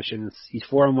 4 submissions. He's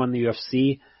 4-1 in the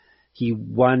UFC. He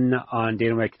won on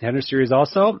Dana White Contender Series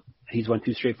also. He's won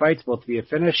 2 straight fights, both via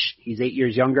finish. He's 8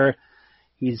 years younger.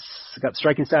 He's got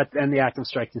striking stats and the active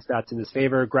striking stats in his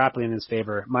favor, grappling in his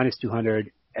favor, minus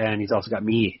 200, and he's also got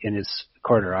me in his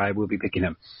corner. I will be picking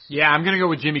him. Yeah, I'm going to go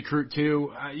with Jimmy Crute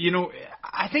too.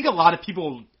 I think a lot of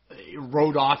people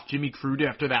wrote off Jimmy Crute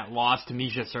after that loss to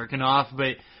Misha Cirkunov,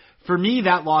 but for me,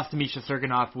 that loss to Misha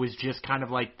Cirkunov was just kind of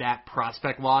like that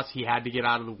prospect loss he had to get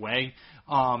out of the way.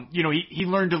 He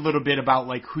learned a little bit about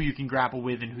like who you can grapple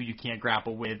with and who you can't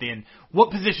grapple with and what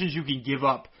positions you can give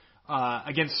up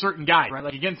against certain guys, right?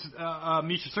 Like against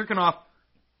Misha Cirkunov,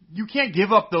 you can't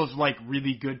give up those like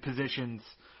really good positions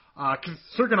because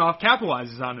Cirkunov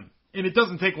capitalizes on him, and it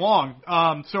doesn't take long.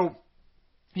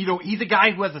 He's a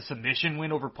guy who has a submission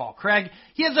win over Paul Craig.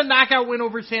 He has a knockout win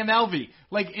over Sam Alvey.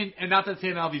 And not that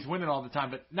Sam Alvey's winning all the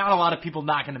time, but not a lot of people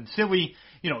knocking him silly.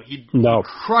 He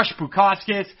crushed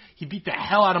Bukauskas. He beat the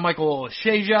hell out of Michael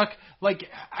Oleksiejczuk.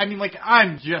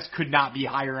 I just could not be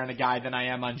higher on a guy than I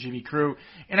am on Jimmy Crute.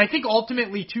 And I think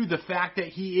ultimately, too, the fact that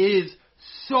he is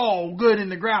so good in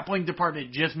the grappling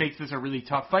department just makes this a really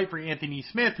tough fight for Anthony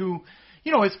Smith, who,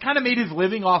 has kind of made his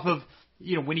living off of,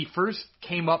 when he first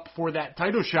came up for that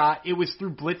title shot, it was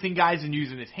through blitzing guys and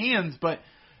using his hands, but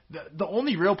the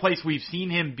only real place we've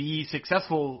seen him be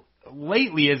successful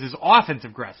lately is his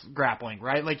offensive grappling,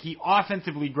 right? Like he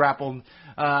offensively grappled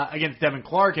against Devin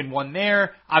Clark and won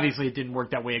there. Obviously it didn't work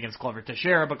that way against Glover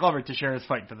Teixeira, but Glover Teixeira is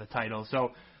fighting for the title.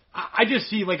 So I just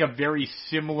see like a very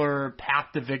similar path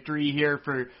to victory here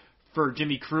for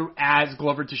Jimmy Crute as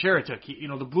Glover Teixeira took.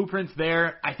 The blueprint's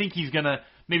there. I think he's going to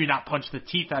maybe not punch the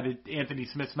teeth out of Anthony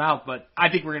Smith's mouth, but I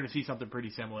think we're going to see something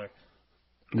pretty similar.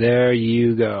 There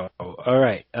you go. All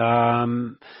right.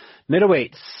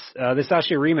 Middleweights. This is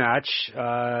actually a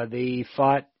rematch. They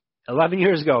fought 11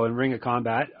 years ago in Ring of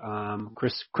Combat.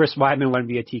 Chris Weidman won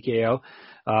via TKO.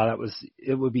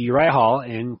 It would be Uriah Hall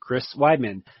and Chris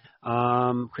Weidman.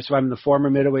 Chris Weidman, the former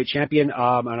middleweight champion.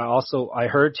 And I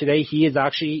heard today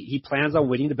he plans on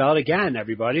winning the belt again,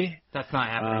 everybody. That's not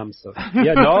happening.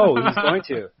 He's going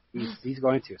to. He's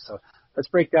going to. So let's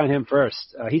break down him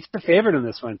first. He's the favorite in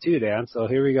this one too, Dan. So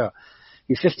here we go.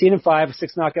 He's 15-5,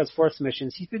 6 knockouts, 4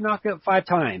 submissions. He's been knocked out 5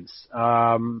 times.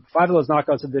 5 of those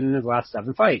knockouts have been in his last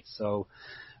 7 fights. So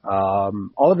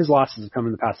all of his losses have come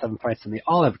in the past 7 fights, and they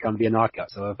all have come via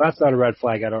knockout. So if that's not a red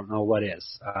flag, I don't know what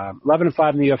is.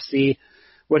 11-5 in the UFC.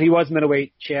 When he was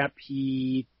middleweight champ,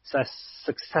 he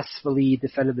successfully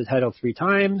defended the title 3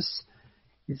 times.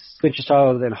 He's switched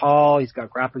taller than Hall. He's got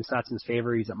grappling stats in his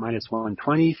favor. He's at minus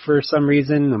 120 for some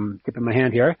reason. I'm tipping my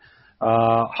hand here.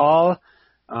 Hall,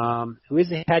 who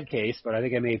is a head case, but I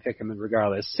think I may pick him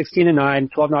regardless.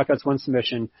 16-9, 12 knockouts, 1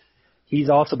 submission. He's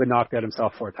also been knocked out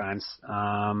himself 4 times.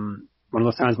 One of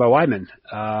those times by Weidman.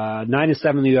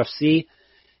 9-7 in the UFC.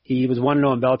 He was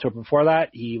 1-0 in Bellator before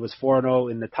that. He was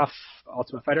 4-0 in the Tough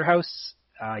Ultimate Fighter House.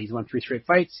 He's won 3 straight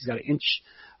fights. He's got an inch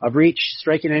of reach,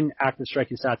 striking in, active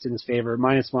striking stats in his favor,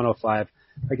 minus 105.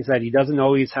 Like I said, he doesn't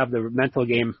always have the mental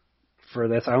game for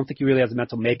this. I don't think he really has the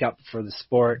mental makeup for the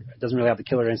sport. Doesn't really have the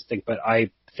killer instinct, but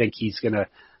I think he's going to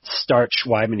starch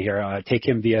Weidman here, take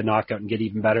him via knockout and get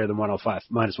even better than 105,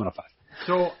 minus 105.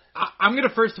 So I'm going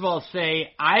to first of all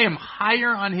say I am higher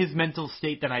on his mental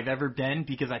state than I've ever been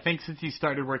because I think since he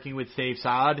started working with Sayif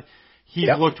Saud, he's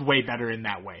looked way better in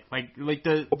that way. Like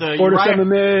the Fortis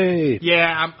MMA.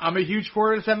 Yeah, I'm a huge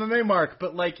Fortis MMA mark,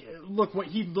 but look what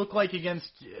he looked like against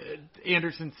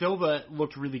Anderson Silva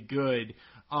looked really good.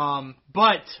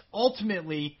 But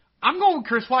ultimately, I'm going with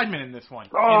Chris Weidman in this one.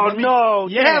 Oh no!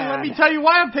 Yeah, let me tell you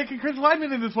why I'm picking Chris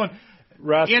Weidman in this one.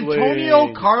 Wrestling.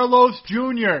 Antonio Carlos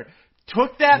Jr.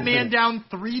 took that man down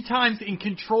 3 times and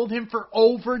controlled him for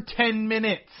over 10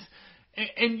 minutes.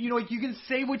 And you can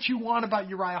say what you want about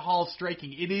Uriah Hall's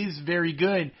striking. It is very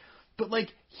good. But,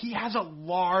 he has a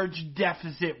large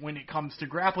deficit when it comes to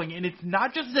grappling. And it's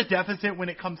not just a deficit when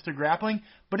it comes to grappling,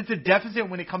 but it's a deficit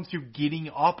when it comes to getting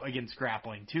up against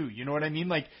grappling, too. You know what I mean?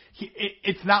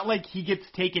 It's not like he gets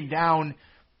taken down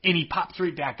and he pops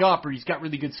right back up, or he's got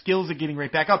really good skills at getting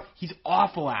right back up. He's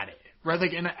awful at it.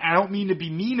 Right, and I don't mean to be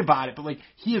mean about it, but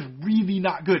he is really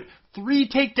not good. 3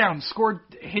 takedowns scored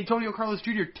Antonio Carlos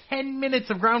Jr. 10 minutes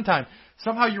of ground time.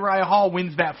 Somehow Uriah Hall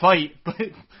wins that fight, but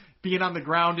being on the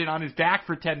ground and on his back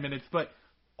for 10 minutes. But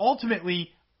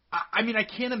ultimately, I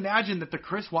can't imagine that the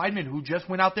Chris Weidman who just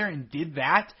went out there and did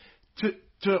that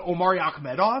to Omari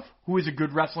Akhmedov, who is a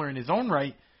good wrestler in his own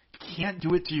right, can't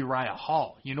do it to Uriah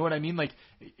Hall. You know what I mean?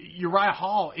 Uriah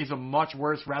Hall is a much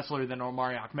worse wrestler than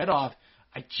Omari Akhmedov.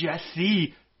 I just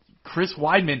see Chris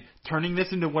Weidman turning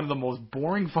this into one of the most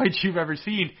boring fights you've ever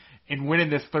seen and winning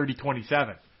this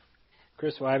 30-27.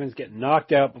 Chris Weidman's getting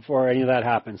knocked out before any of that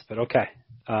happens, but okay.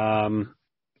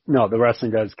 No, the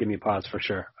wrestling does give me pause for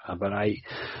sure. But I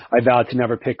vowed to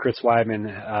never pick Chris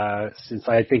Weidman since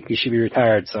I think he should be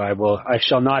retired, so I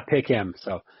shall not pick him.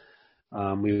 So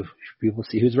we will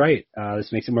see who's right.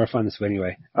 This makes it more fun this way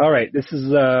anyway. All right, this is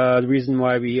the reason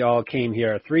why we all came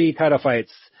here. 3 title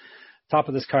fights. Top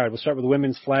of this card, we'll start with the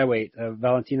women's flyweight.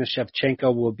 Valentina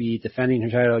Shevchenko will be defending her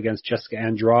title against Jessica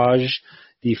Andrade,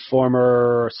 the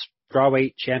former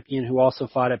strawweight champion who also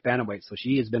fought at bantamweight. So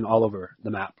she has been all over the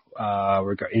map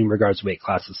in regards to weight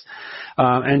classes.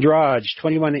 Andrade,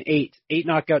 21-8, 8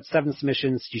 knockouts, 7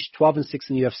 submissions. She's 12-6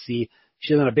 in the UFC.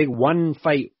 She's on a big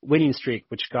 1-fight winning streak,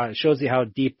 which shows you how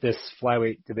deep this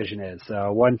flyweight division is.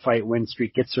 1-fight win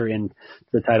streak gets her in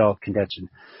the title contention.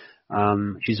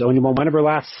 She's only won 1 of her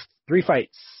last 3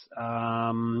 fights.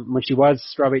 When she was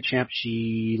strawweight champ,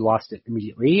 she lost it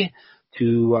immediately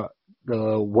to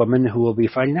the woman who will be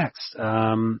fighting next.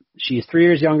 She's 3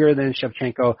 years younger than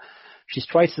Shevchenko. She's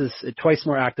twice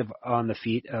more active on the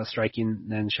feet, striking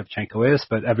than Shevchenko is,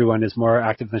 but everyone is more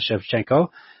active than Shevchenko.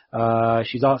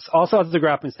 She's also has the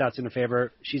grappling stats in her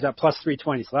favor. She's at plus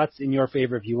 320, so that's in your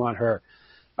favor if you want her.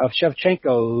 Shevchenko,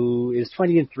 who is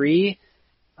 20-3,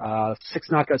 6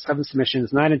 knockouts, 7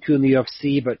 submissions, 9-2 in the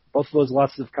UFC, but both of those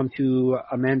losses have come to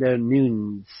Amanda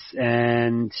Nunes,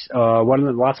 and one of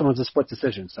the last one was a split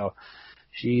decision. So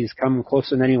she's come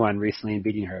closer than anyone recently in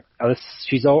beating her.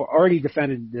 She's already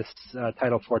defended this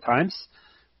title 4 times.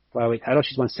 flyweight title.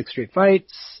 She's won 6 straight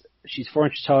fights. She's 4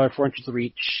 inches taller, 4 inches of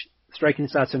reach. Striking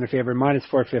stats in her favor, minus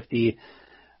 450.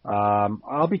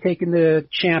 I'll be taking the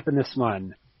champ in this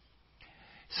one.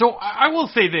 So I will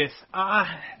say this.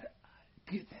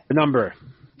 The number.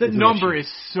 The number is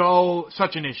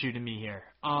such an issue to me here.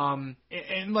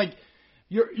 And like,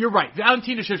 you're right.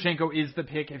 Valentina Shevchenko is the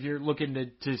pick if you're looking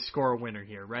to score a winner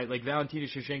here, right? Like Valentina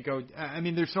Shevchenko, I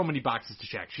mean, there's so many boxes to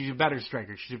check. She's a better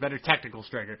striker. She's a better technical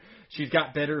striker. She's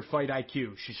got better fight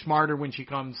IQ. She's smarter when she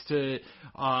comes to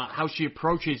how she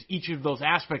approaches each of those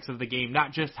aspects of the game,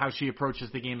 not just how she approaches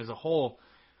the game as a whole.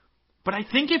 But I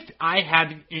think if I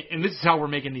had, and this is how we're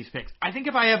making these picks, I think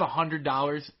if I have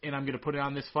 $100 and I'm going to put it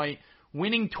on this fight,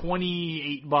 winning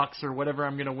 $28 or whatever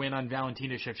I'm going to win on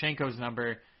Valentina Shevchenko's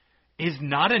number is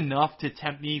not enough to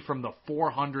tempt me from the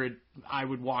 400 I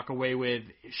would walk away with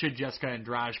should Jessica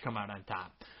Andrade come out on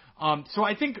top. So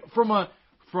I think from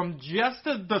just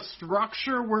the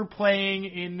structure we're playing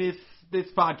in this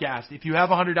podcast, if you have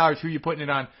 $100, who are you putting it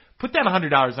on? Put that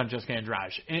 $100 on Jessica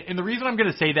Andrade. And the reason I'm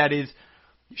going to say that is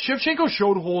Shevchenko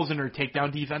showed holes in her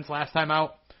takedown defense last time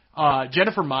out.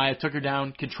 Jennifer Maia took her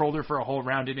down, controlled her for a whole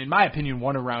round, and in my opinion,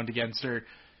 won a round against her.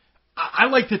 I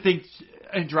like to think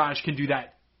Andrade can do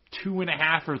that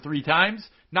 2.5 or 3 times.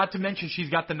 Not to mention she's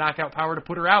got the knockout power to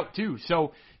put her out too.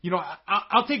 So,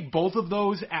 I'll take both of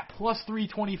those at plus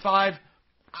 325.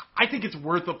 I think it's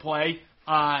worth a play.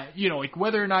 Like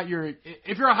whether or not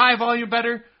if you're a high volume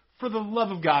bettor, for the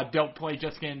love of God, don't play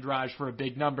Jessica Andrade for a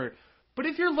big number. But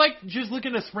if you're like just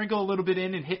looking to sprinkle a little bit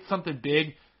in and hit something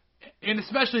big, and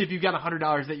especially if you've got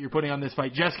 $100 that you're putting on this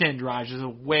fight, Jessica Andrade is a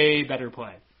way better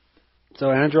play. So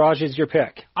Andrade is your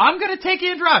pick. I'm going to take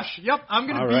Andrade. Yep, I'm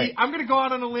going to go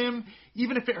out on a limb,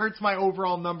 even if it hurts my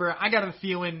overall number. I got a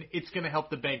feeling it's going to help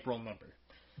the bankroll number.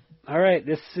 All right,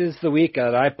 this is the week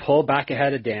that I pull back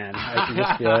ahead of Dan. I can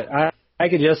just feel it. I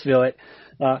can just feel it.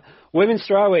 Women's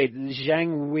strawweight,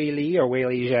 Zhang Weili or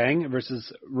Weili Zhang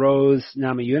versus Rose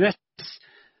Namajunas.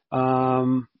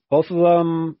 Both of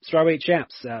them strawweight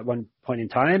champs at one point in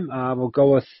time. We'll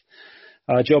go with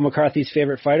Joe McCarthy's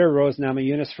favorite fighter, Rose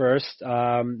Namajunas first.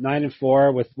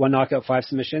 9-4 with 1 knockout, 5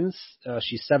 submissions.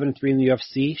 She's 7-3 in the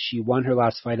UFC. She won her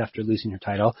last fight after losing her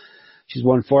title. She's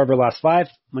won 4 of her last 5.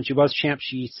 When she was champ,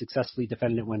 she successfully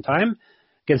defended it 1 time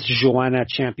against Joanna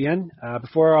Champion.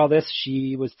 Before all this,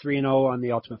 she was 3-0 on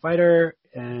The Ultimate Fighter,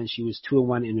 and she was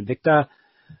 2-1 in Invicta.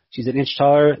 She's an inch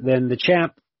taller than the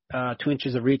champ, 2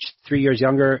 inches of reach, 3 years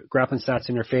younger, grappling stats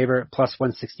in her favor, plus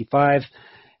 165,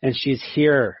 and she's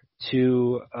here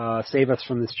to save us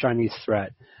from this Chinese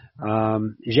threat.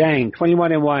 Zhang,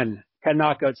 21-1, 10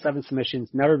 knockouts, 7 submissions,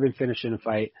 never been finished in a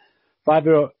fight,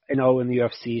 5-0 in the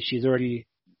UFC. She's already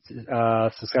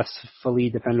successfully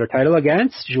defended her title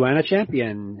against Joanna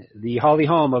Champion, the Holly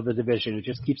Holm of the division, who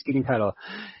just keeps getting title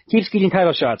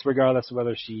shots, regardless of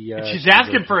whether she. She's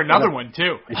asking for another one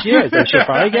too. She is, and she'll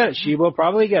probably get it. She will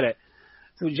probably get it.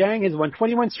 So Zhang has won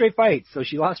 21 straight fights. So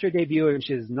she lost her debut, and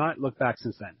she has not looked back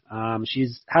since then.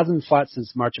 Hasn't fought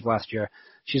since March of last year.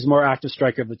 She's the more active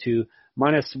striker of the two.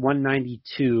 Minus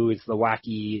 192 is the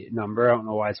wacky number. I don't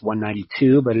know why it's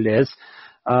 192, but it is.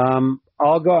 I'm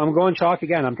going chalk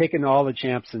again. I'm taking all the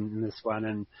champs in this one,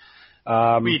 and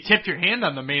well, you tipped your hand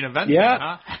on the main event. Yeah, then,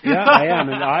 huh? Yeah, I am,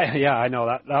 and I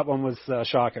know that one was a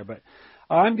shocker, but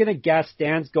I'm gonna guess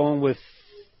Dan's going with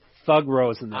Thug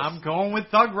Rose in this. I'm going with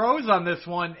Thug Rose on this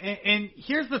one, and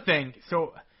here's the thing.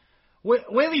 So,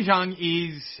 Weili Zhang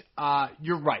is,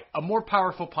 you're right, a more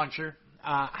powerful puncher.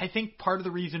 I think part of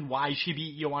the reason why she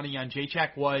beat Joanna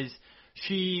Jędrzejczyk was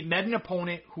she met an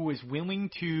opponent who was willing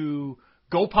to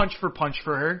go punch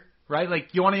for her, right?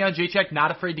 Like Joanna Jędrzejczyk, not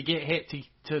afraid to get hit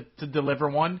to deliver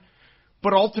one.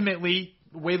 But ultimately,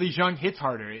 Weili Zhang hits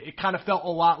harder. It kind of felt a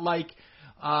lot like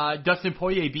Dustin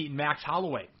Poirier beating Max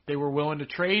Holloway. They were willing to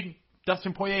trade.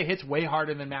 Dustin Poirier hits way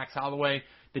harder than Max Holloway.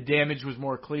 The damage was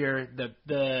more clear.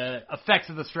 The effects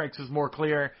of the strikes was more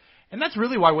clear. And that's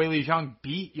really why Weili Zhang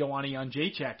beat Joanna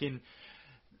Jędrzejczyk. And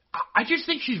I just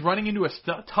think she's running into a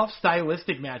tough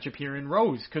stylistic matchup here in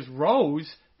Rose. Because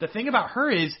Rose, the thing about her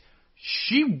is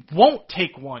she won't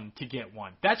take one to get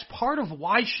one. That's part of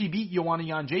why she beat Joanna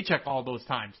Jędrzejczyk all those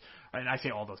times. And I say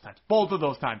all those times. Both of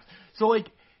those times. So, like,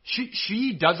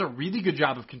 she does a really good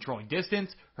job of controlling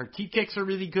distance. Her teep kicks are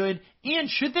really good. And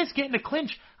should this get in a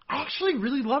clinch, I actually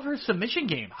really love her submission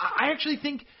game. I actually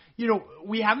think,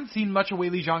 we haven't seen much of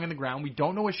Weili Zhang on the ground. We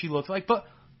don't know what she looks like. But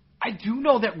I do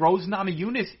know that Rose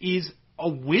Namajunas is a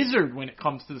wizard when it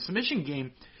comes to the submission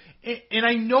game. And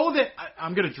I know that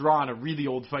I'm going to draw on a really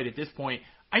old fight at this point.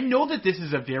 I know that this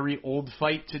is a very old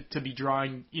fight to be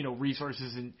drawing,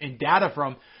 resources and data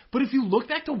from, but if you look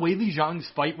back to Weili Zhang's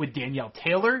fight with Danielle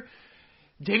Taylor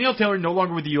no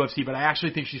longer with the UFC, but I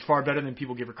actually think she's far better than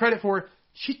people give her credit for.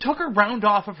 She took a round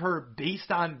off of her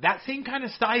based on that same kind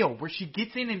of style where she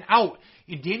gets in and out.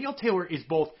 And Danielle Taylor is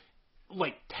both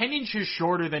like 10 inches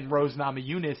shorter than Rose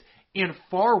Namajunas and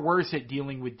far worse at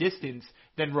dealing with distance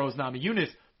than Rose Namajunas.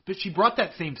 But she brought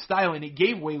that same style and it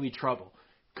gave Weili trouble.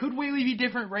 Could Weili be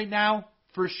different right now?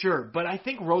 For sure. But I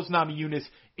think Rose Namajunas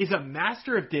is a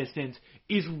master of distance,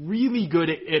 is really good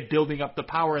at building up the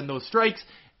power in those strikes.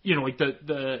 Like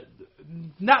the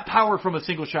not power from a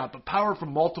single shot, but power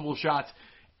from multiple shots.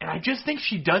 And I just think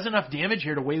she does enough damage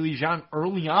here to Weili Zhang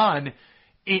early on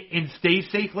and stays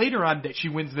safe later on that she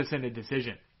wins this in a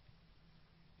decision.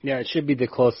 Yeah, it should be the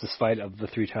closest fight of the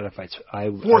 3 title fights.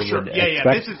 For sure. Yeah.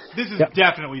 This is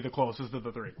definitely the closest of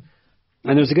the 3.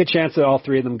 And there's a good chance that all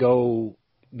 3 of them go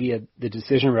via the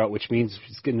decision route, which means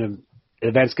the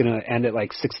event's going to end at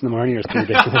like 6 in the morning or something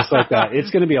ridiculous like that.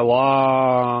 It's going to be a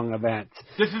long event.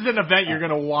 This is an event you're going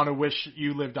to want to wish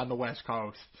you lived on the West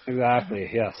Coast. Exactly,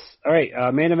 yes. All right,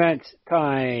 main event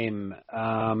time.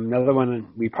 Another one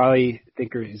we probably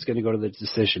think is going to go to the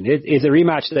decision. It is a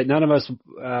rematch that none of us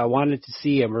wanted to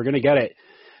see, and we're going to get it.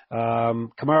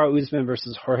 Kamaru Usman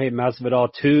versus Jorge Masvidal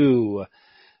 2.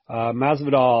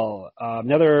 Masvidal,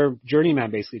 another journeyman,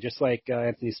 basically, just like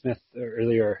Anthony Smith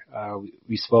earlier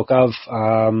we spoke of.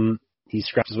 He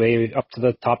scrapped his way up to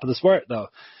the top of the sport, though.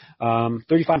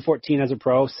 35-14 as a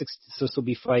pro. This will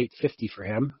be fight 50 for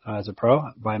him as a pro,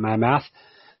 by my math.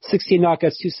 16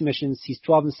 knockouts, 2 submissions. He's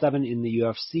 12-7 in the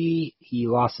UFC. He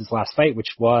lost his last fight,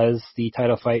 which was the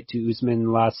title fight to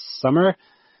Usman last summer.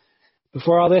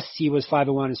 Before all this, he was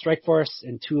 5-1 in Strikeforce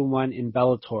and 2-1 in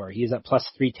Bellator. He is at plus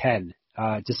 310.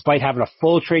 Despite having a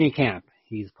full training camp,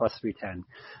 he's plus 310.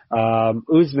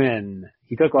 Usman,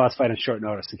 he took the last fight on short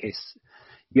notice in case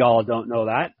y'all don't know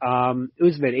that.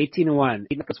 Usman, 18-1,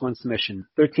 8 knockouts, 1 submission,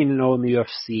 13-0 in the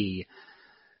UFC.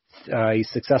 He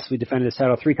successfully defended his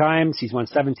title 3 times. He's won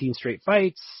 17 straight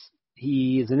fights.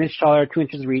 He is an inch taller, 2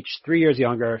 inches reach, 3 years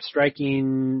younger.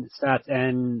 Striking stats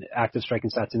and active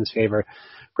striking stats in his favor.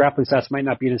 Grappling stats might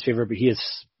not be in his favor, but he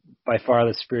is by far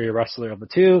the superior wrestler of the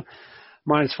 2.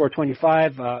 Minus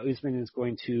 425. Usman is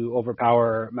going to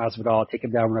overpower Masvidal, take him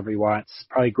down whenever he wants.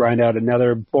 Probably grind out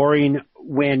another boring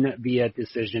win via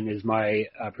decision is my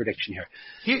prediction here.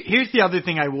 Here's the other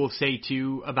thing I will say,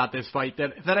 too, about this fight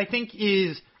that I think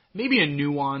is maybe a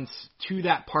nuance to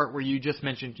that part where you just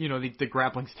mentioned, the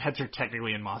grappling stats are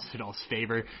technically in Masvidal's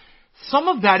favor. Some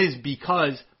of that is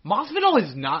because Masvidal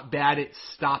is not bad at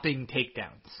stopping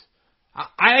takedowns.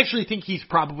 I actually think he's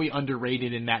probably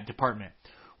underrated in that department.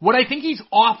 What I think he's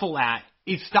awful at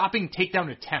is stopping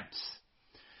takedown attempts.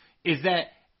 Is that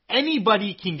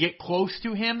anybody can get close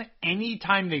to him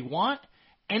anytime they want.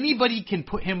 Anybody can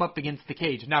put him up against the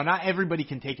cage. Now, not everybody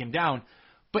can take him down,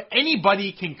 but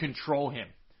anybody can control him.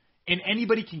 And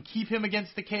anybody can keep him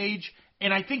against the cage.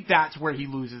 And I think that's where he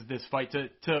loses this fight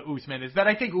to Usman, is that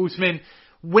I think Usman,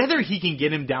 whether he can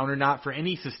get him down or not for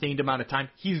any sustained amount of time,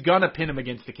 he's going to pin him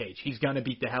against the cage. He's going to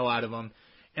beat the hell out of him.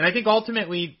 And I think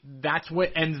ultimately that's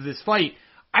what ends this fight.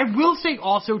 I will say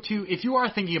also, too, if you are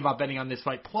thinking about betting on this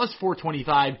fight, plus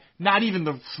 425, not even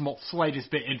the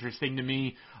slightest bit interesting to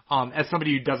me as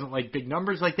somebody who doesn't like big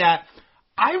numbers like that.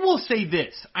 I will say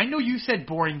this. I know you said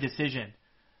boring decision.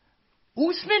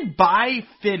 Usman by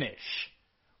finish.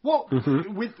 Well,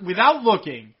 without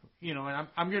looking, and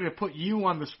I'm going to put you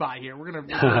on the spot here. We're going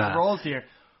to reverse roles here.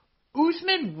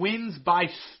 Usman wins by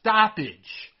stoppage.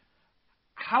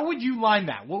 How would you line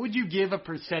that? What would you give a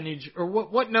percentage, or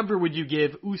what number would you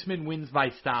give Usman wins by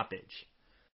stoppage?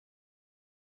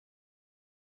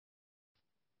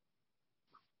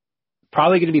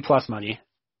 Probably going to be plus money.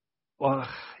 Well,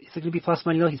 is it going to be plus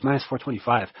money though? He's minus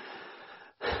 425.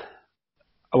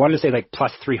 I wanted to say like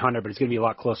plus 300, but it's going to be a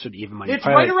lot closer to even money. It's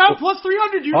probably right around plus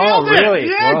 300. You nailed it. Really?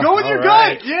 Yeah, well, go with your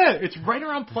right. gut. Yeah, it's right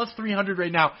around plus 300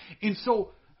 right now. And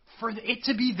so for it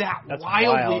to be that's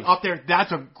wildly up there,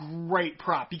 that's a great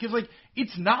prop. Because,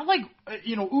 it's not like,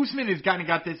 Usman has kind of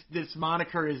got this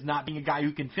moniker as not being a guy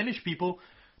who can finish people.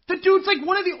 The dude's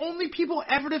one of the only people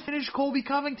ever to finish Colby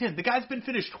Covington. The guy's been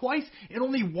finished twice and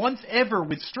only once ever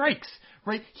with strikes,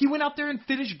 right? He went out there and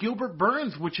finished Gilbert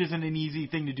Burns, which isn't an easy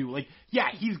thing to do.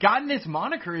 He's gotten this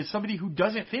moniker as somebody who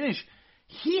doesn't finish.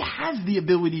 He has the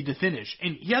ability to finish,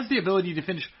 and he has the ability to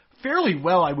finish fairly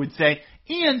well, I would say.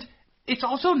 And it's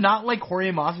also not like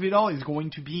Jorge Masvidal is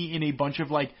going to be in a bunch of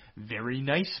very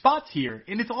nice spots here.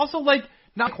 And it's also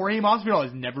Not Jorge Masvidal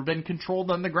has never been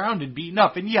controlled on the ground and beaten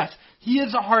up. And yes, he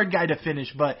is a hard guy to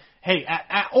finish, but hey,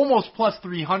 at almost plus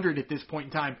 300 at this point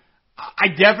in time, I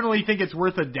definitely think it's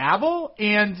worth a dabble.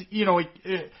 And, you know,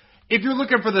 if you're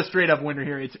looking for the straight-up winner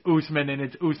here, it's Usman, and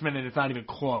it's not even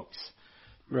close.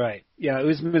 Right. Yeah,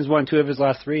 Usman's won 2 of his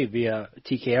last 3 via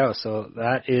TKO, so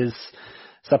that is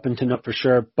something to note for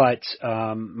sure. But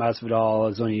Masvidal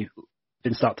has only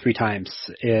been stopped 3 times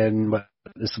in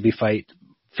this will be fight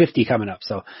 50 coming up.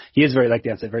 So he is very, like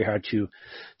Dan said, very hard to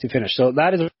finish. So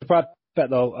that is a prop bet,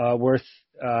 though, worth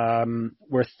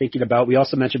thinking about. We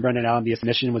also mentioned Brendan Allen via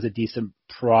submission was a decent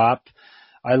prop.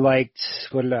 I liked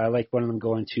one of them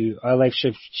going to. I like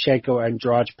Shevchenko and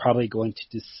Andrade probably going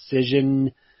to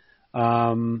decision.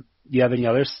 Do you have any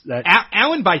others?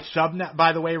 Allen by sub,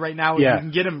 by the way, right now, yeah. You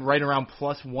can get him right around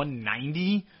plus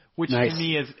 190, which nice. To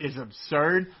me is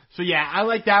absurd. So yeah, I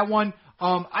like that one.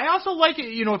 I also like it,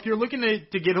 you know, if you're looking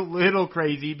to get a little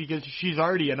crazy because she's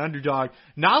already an underdog,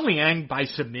 Na Liang by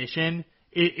submission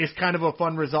is kind of a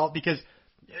fun result because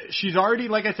she's already,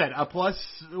 like I said, a plus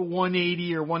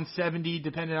 180 or 170,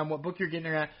 depending on what book you're getting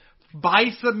her at.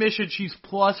 By submission, she's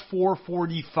plus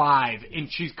 445, and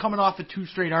she's coming off of 2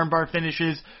 straight armbar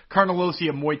finishes. Carnelossi,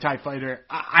 a Muay Thai fighter.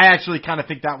 I actually kind of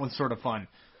think that one's sort of fun.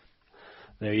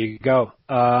 There you go.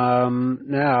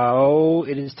 Now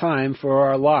it is time for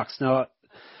our locks. Now,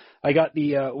 I got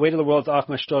the weight of the world off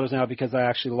my shoulders now because I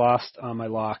actually lost on my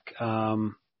lock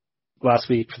last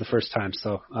week for the first time.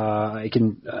 So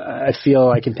I feel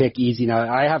I can pick easy now.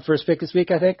 I have first pick this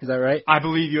week, I think. Is that right? I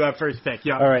believe you have first pick,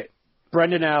 yeah. All right.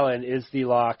 Brendan Allen is the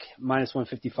lock, minus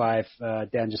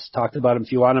 155. Dan just talked about him.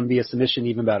 If you want him via submission,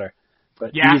 even better.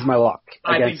 But yeah, he's my lock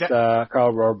against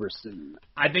Carl Roberson.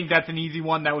 I think that's an easy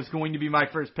one. That was going to be my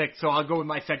first pick, so I'll go with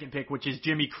my second pick, which is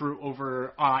Jimmy Crute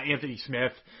over Anthony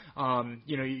Smith.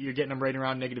 You know, you're getting him right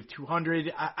around negative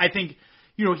 200. I think,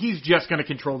 you know, he's just going to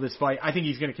control this fight. I think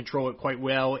he's going to control it quite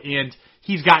well, and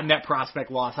he's gotten that prospect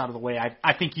loss out of the way.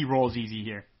 I think he rolls easy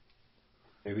here.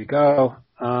 There we go.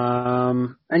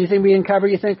 Anything we didn't cover,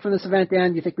 you think, from this event,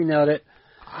 Dan? Do you think we nailed it?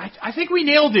 I think we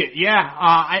nailed it, yeah.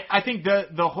 I think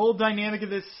the whole dynamic of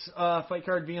this fight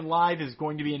card being live is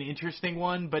going to be an interesting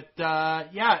one. But,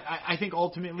 yeah, I think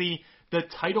ultimately the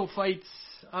title fights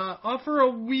offer a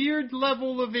weird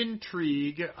level of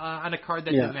intrigue on a card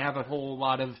that doesn't have a whole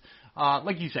lot of,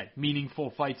 like you said,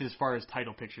 meaningful fights as far as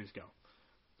title pictures go.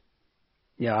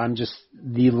 Yeah,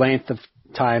 the length of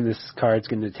time this card's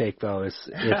going to take, though, is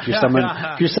if you're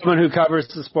someone who covers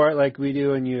the sport like we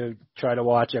do and you try to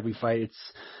watch every fight,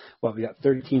 we got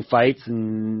 13 fights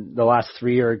and the last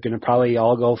 3 are going to probably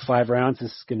all go 5 rounds.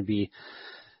 This is going to be,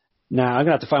 I'm going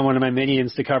to have to find one of my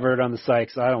minions to cover it on the site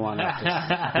because I don't want to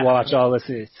have to watch all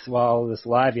this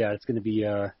live. Yeah, it's going to be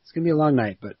a long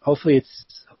night, but hopefully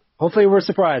we're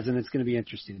surprised and it's going to be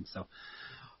interesting. So,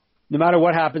 no matter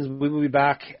what happens, we will be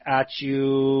back at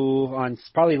you on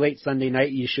probably late Sunday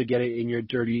night. You should get it in your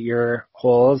dirty ear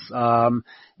holes.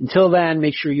 Until then,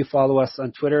 make sure you follow us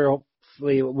on Twitter.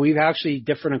 Hopefully, we've actually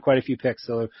differed on quite a few picks,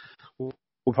 so we'll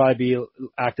probably be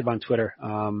active on Twitter,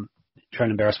 trying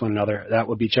to embarrass one another. That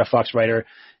would be Jeff Fox Writer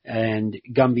and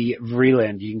Gumby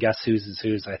Vreeland. You can guess whose is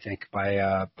whose, I think,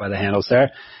 by the handles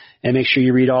there. And make sure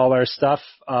you read all our stuff.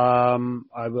 I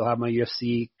will have my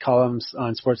UFC columns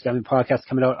on Sports Gambling Podcast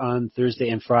coming out on Thursday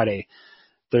and Friday.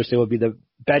 Thursday will be the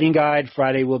betting guide.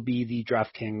 Friday will be the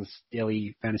DraftKings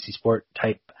daily fantasy sport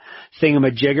type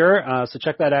thingamajigger. So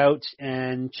check that out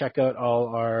and check out all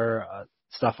our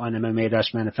stuff on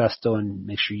MMA-Manifesto and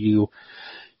make sure you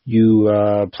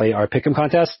play our Pick'em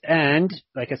contest. And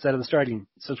like I said at the starting,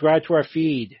 subscribe to our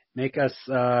feed. Make us,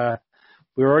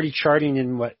 we're already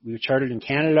charting we've charted in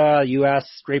Canada,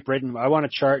 U.S., Great Britain. I want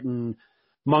to chart in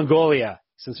Mongolia.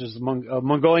 Since there's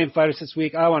Mongolian fighters this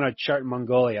week, I want to chart in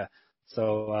Mongolia.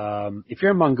 So if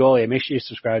you're in Mongolia, make sure you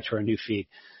subscribe to our new feed.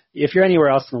 If you're anywhere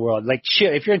else in the world, like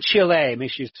if you're in Chile,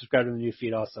 make sure you subscribe to the new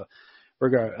feed also.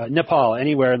 Nepal,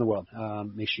 anywhere in the world,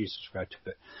 make sure you subscribe to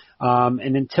it.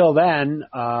 And until then,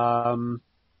 I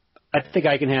think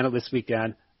I can handle this week,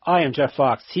 Dan. I am Jeff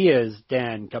Fox. He is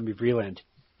Dan Gumby Vreeland.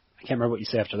 I can't remember what you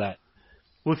say after that.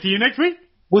 We'll see you next week.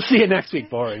 We'll see you next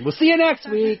week, boring. We'll see you next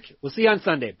week. We'll see you on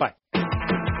Sunday. Bye.